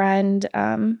better friend.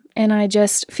 And I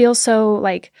just feel so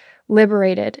like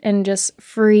liberated and just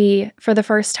free for the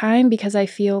first time, because I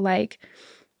feel like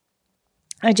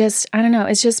I don't know.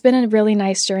 It's just been a really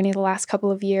nice journey the last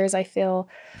couple of years. I feel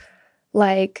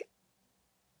like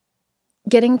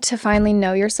getting to finally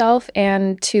know yourself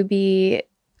and to be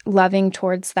loving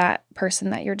towards that person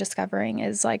that you're discovering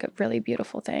is like a really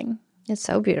beautiful thing. It's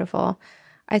so beautiful.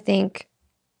 I think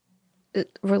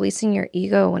releasing your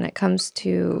ego when it comes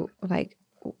to like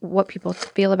what people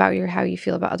feel about you or how you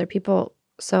feel about other people.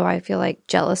 So I feel like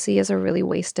jealousy is a really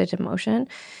wasted emotion.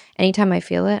 Anytime I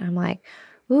feel it, I'm like,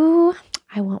 ooh,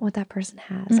 I want what that person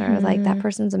has, or like that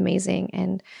person's amazing.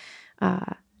 And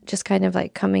just kind of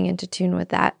like coming into tune with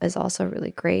that is also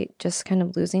really great. Just kind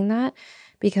of losing that,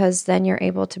 because then you're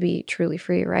able to be truly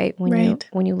free, right?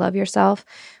 When you love yourself,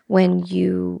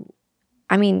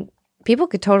 people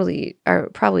could totally, or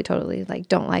probably totally, like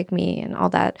don't like me and all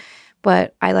that,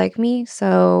 but I like me,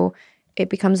 so it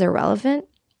becomes irrelevant,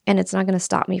 and it's not going to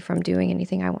stop me from doing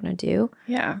anything I want to do,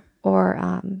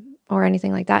 or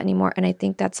anything like that anymore. And I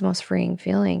think that's the most freeing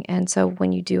feeling. And so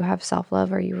when you do have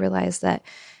self-love, or you realize that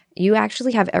you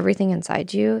actually have everything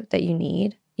inside you that you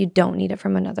need, you don't need it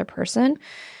from another person,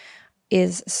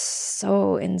 is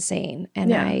so insane.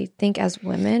 And I think as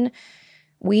women,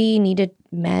 we needed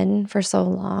men for so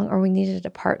long, or we needed a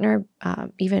partner,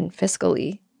 even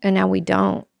fiscally, and now we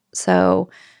don't. So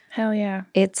hell yeah,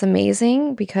 it's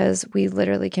amazing, because we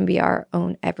literally can be our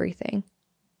own everything,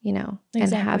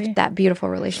 and have that beautiful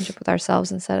relationship with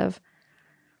ourselves instead of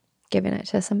giving it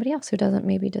to somebody else who doesn't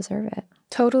maybe deserve it.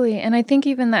 Totally. And I think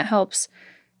even that helps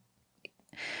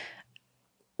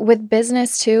with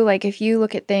business too. Like if you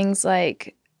look at things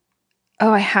like,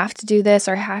 oh, I have to do this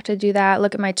or I have to do that.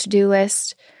 Look at my to-do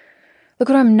list. Look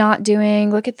what I'm not doing.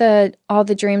 Look at all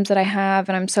the dreams that I have,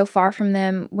 and I'm so far from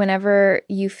them. Whenever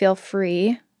you feel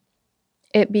free,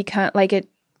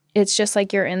 it's just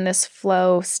like you're in this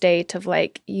flow state of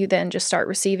like, you then just start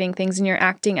receiving things, and you're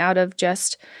acting out of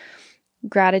just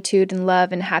gratitude and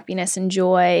love and happiness and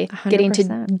joy,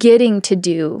 100%. getting to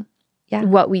do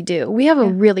what we do. We have a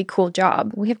really cool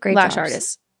job. We have great lash jobs.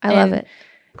 artists. I love it.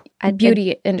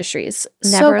 Beauty industries.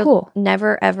 Never, so cool.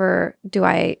 Never ever do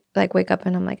I like wake up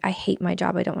and I'm like, I hate my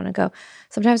job, I don't want to go.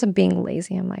 Sometimes I'm being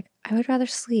lazy. I'm like, I would rather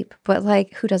sleep. But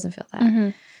like, who doesn't feel that? Mm-hmm.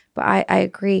 But I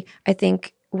agree. I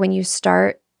think when you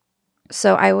start,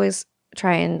 so I always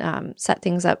try and set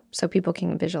things up so people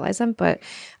can visualize them. But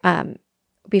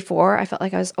before, I felt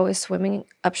like I was always swimming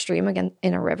upstream again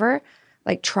in a river,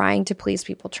 like trying to please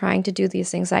people, trying to do these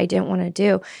things that I didn't want to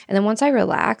do. And then once I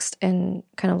relaxed and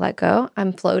kind of let go,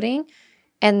 I'm floating,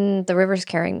 and the river's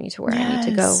carrying me to where I need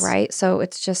to go, right? So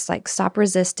it's just like, stop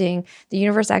resisting. The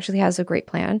universe actually has a great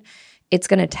plan. It's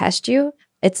going to test you.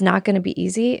 It's not going to be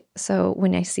easy. So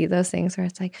when I see those things where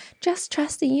it's like, just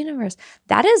trust the universe,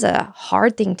 that is a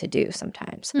hard thing to do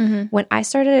sometimes. Mm-hmm. When I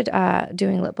started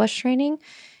doing lip blush training,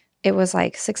 it was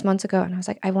like 6 months ago, and I was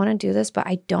like, I want to do this, but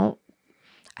I don't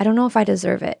know if I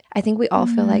deserve it. I think we all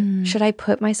feel like, should I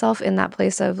put myself in that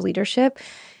place of leadership?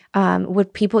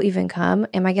 Would people even come?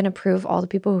 Am I going to prove all the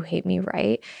people who hate me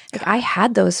right? Like, I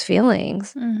had those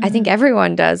feelings. I think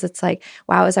everyone does. It's like,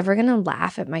 wow, is everyone going to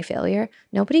laugh at my failure?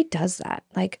 Nobody does that.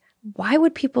 Like, why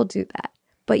would people do that?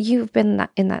 But you've been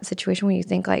in that situation where you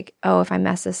think like, oh, if I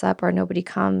mess this up or nobody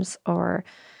comes, or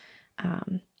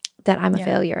that I'm a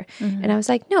failure. Mm-hmm. And I was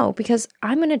like, no, because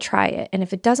I'm going to try it. And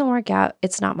if it doesn't work out,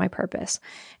 it's not my purpose.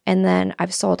 And then I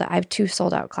have 2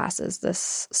 sold out classes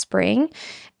this spring.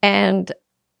 And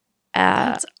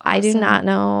that's awesome. I do not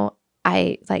know.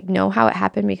 I know how it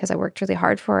happened because I worked really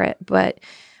hard for it. But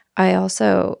I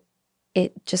also,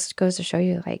 it just goes to show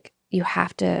you, like, you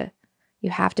have to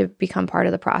become part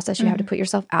of the process. You have to put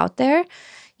yourself out there.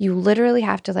 You literally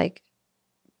have to like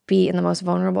be in the most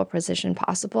vulnerable position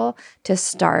possible to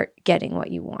start getting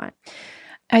what you want.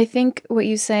 I think what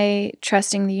you say,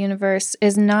 trusting the universe,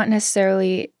 is not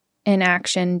necessarily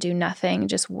inaction, do nothing,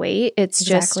 just wait. It's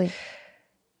just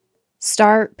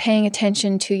start paying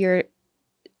attention to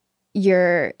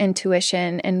your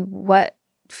intuition and what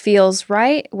feels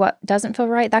right, what doesn't feel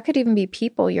right. That could even be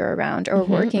people you're around or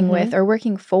working with or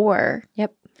working for.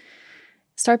 Yep.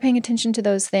 Start paying attention to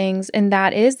those things, and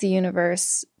that is the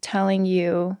universe telling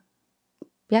you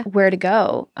where to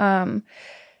go.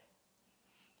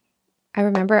 I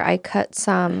remember I cut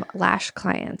some lash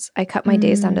clients. I cut my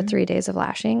days down to 3 days of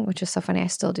lashing, which is so funny. I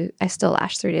still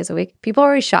lash 3 days a week. People are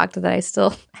always shocked that I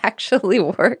still actually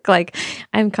work. Like,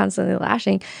 I'm constantly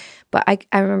lashing. But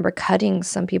I remember cutting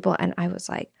some people, and I was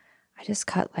like, I just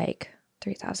cut like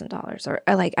 $3,000 or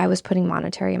like I was putting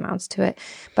monetary amounts to it.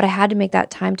 But I had to make that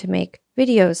time to make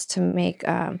videos, to make,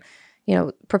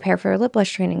 prepare for lip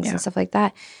blush trainings and stuff like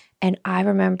that. And I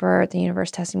remember the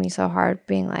universe testing me so hard,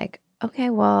 being like,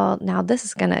 okay, well, now this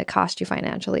is going to cost you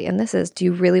financially. And do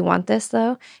you really want this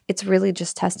though? It's really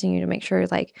just testing you to make sure,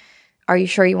 like, are you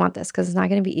sure you want this? Because it's not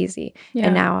going to be easy. Yeah.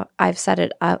 And now I've set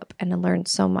it up and learned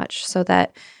so much so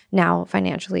that now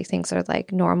financially things are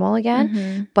like normal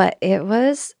again. But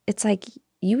it's like,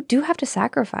 you do have to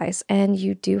sacrifice and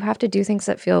you do have to do things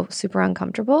that feel super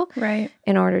uncomfortable, right,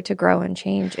 in order to grow and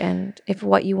change. And if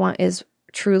what you want is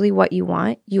truly what you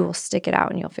want, you will stick it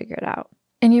out and you'll figure it out.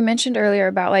 And you mentioned earlier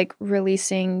about like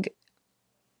releasing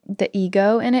the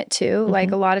ego in it too.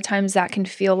 Like a lot of times that can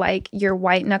feel like you're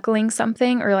white knuckling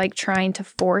something or like trying to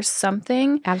force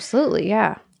something. Absolutely.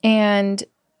 Yeah. And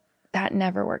that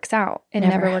never works out. It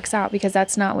never works out because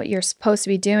that's not what you're supposed to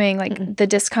be doing. Like the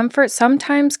discomfort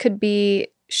sometimes could be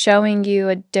showing you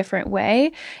a different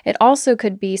way. It also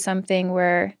could be something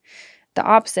where the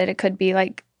opposite, it could be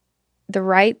like the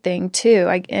right thing too.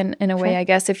 Like in a way, I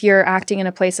guess, if you're acting in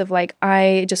a place of like,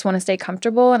 I just want to stay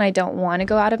comfortable and I don't want to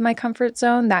go out of my comfort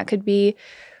zone, that could be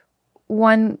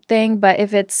one thing. But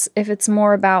if it's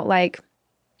more about like,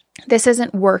 this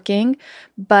isn't working,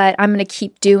 but I'm going to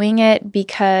keep doing it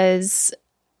because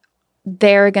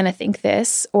they're going to think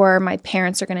this or my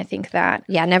parents are going to think that.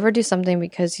 Yeah, never do something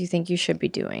because you think you should be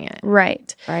doing it.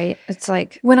 Right. Right? It's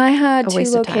like when I had 2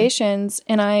 locations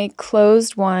and I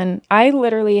closed one, I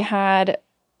literally had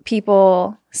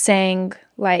people saying,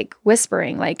 like,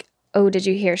 whispering, like, oh, did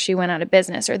you hear she went out of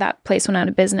business or that place went out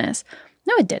of business?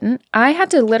 No, it didn't. I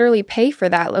had to literally pay for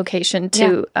that location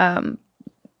to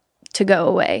go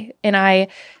away. And I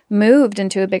moved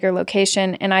into a bigger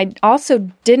location. And I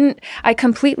also I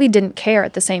completely didn't care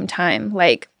at the same time.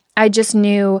 Like, I just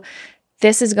knew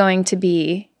this is the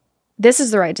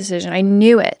right decision. I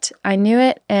knew it.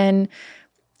 And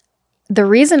the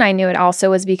reason I knew it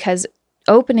also was because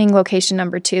opening location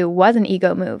number 2 was an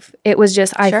ego move. It was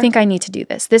just, I think I need to do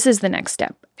this. This is the next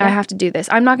step. Yeah. I have to do this.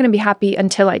 I'm not going to be happy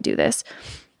until I do this.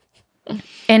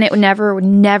 And it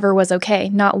never was okay.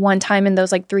 Not one time in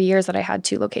those like 3 years that I had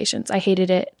 2 locations. I hated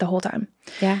it the whole time.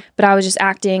 Yeah. But I was just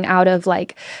acting out of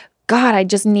like, God, I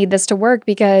just need this to work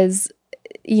because,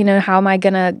 how am I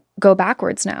going to go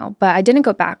backwards now? But I didn't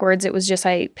go backwards. It was just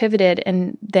I pivoted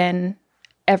and then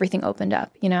everything opened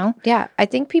up, Yeah. I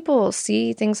think people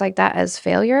see things like that as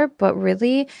failure. But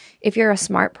really, if you're a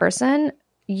smart person,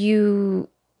 you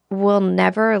will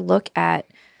never look at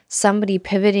somebody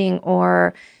pivoting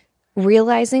or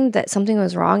realizing that something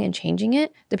was wrong and changing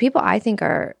it. The people I think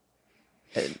are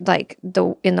like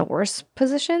in the worst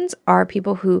positions are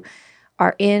people who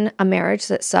are in a marriage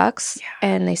that sucks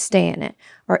and they stay in it,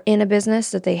 or in a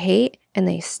business that they hate and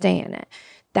they stay in it.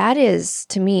 That is,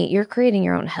 to me, you're creating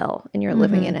your own hell and you're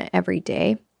living in it every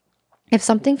day. If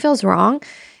something feels wrong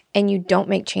and you don't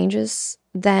make changes,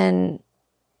 then,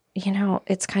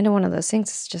 it's kind of one of those things.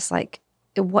 It's just like,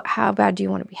 how bad do you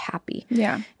want to be happy?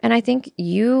 Yeah. And I think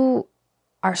you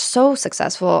are so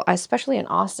successful, especially in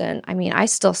Austin. I mean, I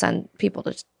still send people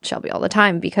to Shelby all the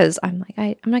time because I'm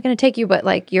like, I'm not going to take you, but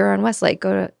like, you're on Westlake,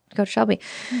 go to Shelby.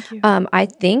 Thank you. I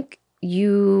think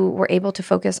you were able to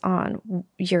focus on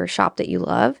your shop that you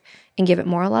love and give it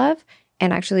more love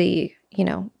and actually,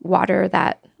 water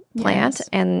that plant. Yes.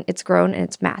 And it's grown and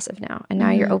it's massive now. And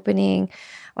now you're opening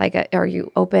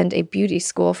you opened a beauty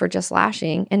school for just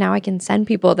lashing, and now I can send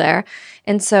people there.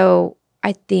 And so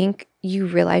I think you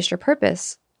realized your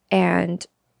purpose, and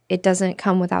it doesn't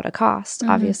come without a cost.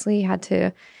 Obviously, you had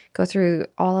to go through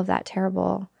all of that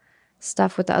terrible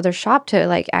stuff with the other shop to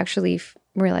like actually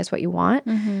realize what you want.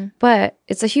 But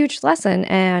it's a huge lesson,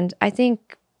 and I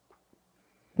think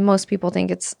most people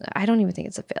think I don't even think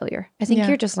it's a failure. I think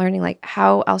you're just learning like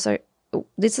how else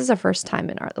this is our first time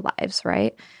in our lives,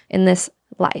 right? In this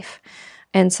life.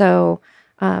 And so,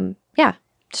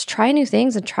 just try new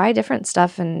things and try different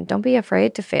stuff and don't be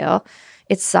afraid to fail.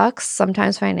 It sucks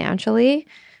sometimes financially,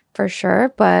 for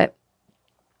sure, but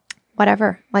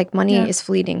whatever. Like money Yeah. is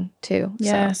fleeting too.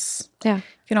 Yes. So, yeah.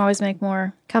 You can always make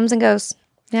more. Comes and goes.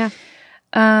 Yeah.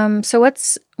 So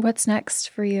what's next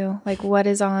for you? Like, what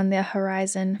is on the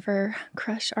horizon for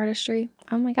Crush Artistry?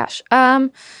 Oh my gosh.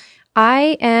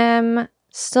 I am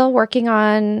still working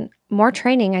on more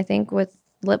training, I think, with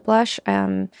lip blush.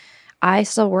 I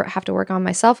still have to work on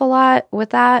myself a lot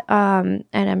with that. And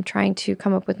I'm trying to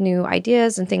come up with new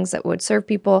ideas and things that would serve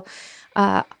people.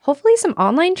 Hopefully some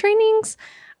online trainings.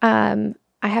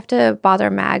 I have to bother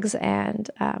Mags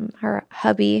and her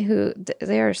hubby, who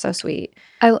they are so sweet.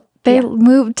 They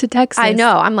moved to Texas. I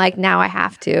know. I'm like, now I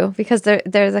have to, because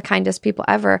they're the kindest people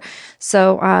ever.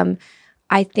 So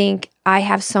I think I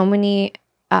have so many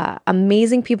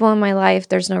amazing people in my life.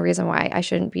 There's no reason why I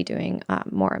shouldn't be doing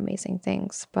more amazing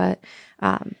things. But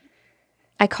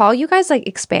I call you guys like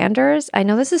expanders. I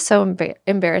know this is so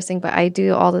embarrassing, but I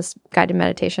do all this guided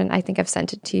meditation. I think I've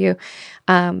sent it to you.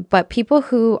 But people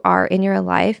who are in your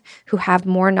life who have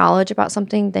more knowledge about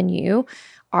something than you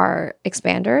are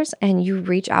expanders, and you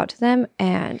reach out to them.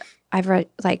 And I've read,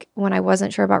 like, when I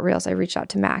wasn't sure about Reels, I reached out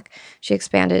to Mac. She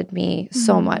expanded me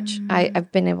so much.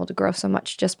 I've been able to grow so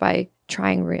much just by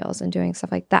trying Reels and doing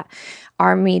stuff like that.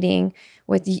 Our meeting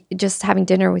with just having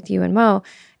dinner with you and Mo,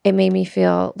 it made me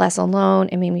feel less alone.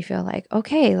 It made me feel like,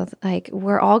 okay, like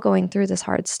we're all going through this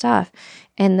hard stuff.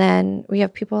 And then we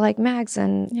have people like Mags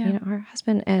and you know, our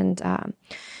husband, and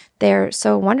they're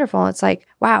so wonderful. It's like,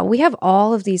 wow, we have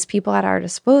all of these people at our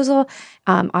disposal.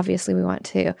 Obviously, we want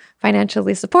to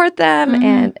financially support them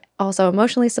and also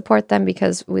emotionally support them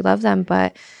because we love them.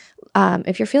 But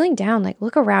if you're feeling down, like,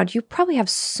 look around. You probably have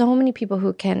so many people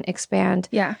who can expand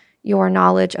your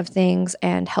knowledge of things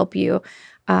and help you.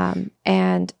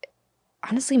 And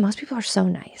honestly, most people are so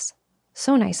nice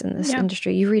in this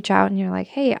industry. You reach out and you're like,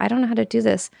 hey, I don't know how to do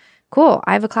this. Cool,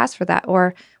 I have a class for that.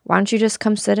 Or why don't you just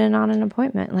come sit in on an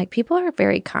appointment? Like, people are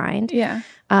very kind. Yeah.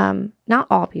 Not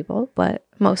all people, but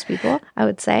most people, I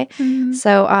would say.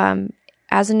 So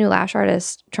as a new lash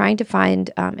artist, trying to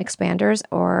find expanders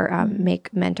or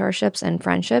make mentorships and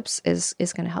friendships is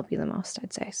going to help you the most,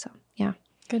 I'd say. So, yeah.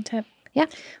 Good tip. Yeah.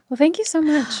 Well, thank you so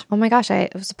much. Oh my gosh,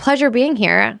 it was a pleasure being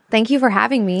here. Thank you for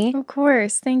having me. Of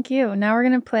course. Thank you. Now we're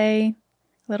going to play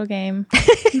a little game.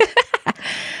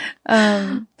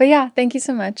 But yeah, thank you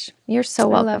so much. You're so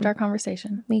welcome. I loved our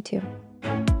conversation. Me too.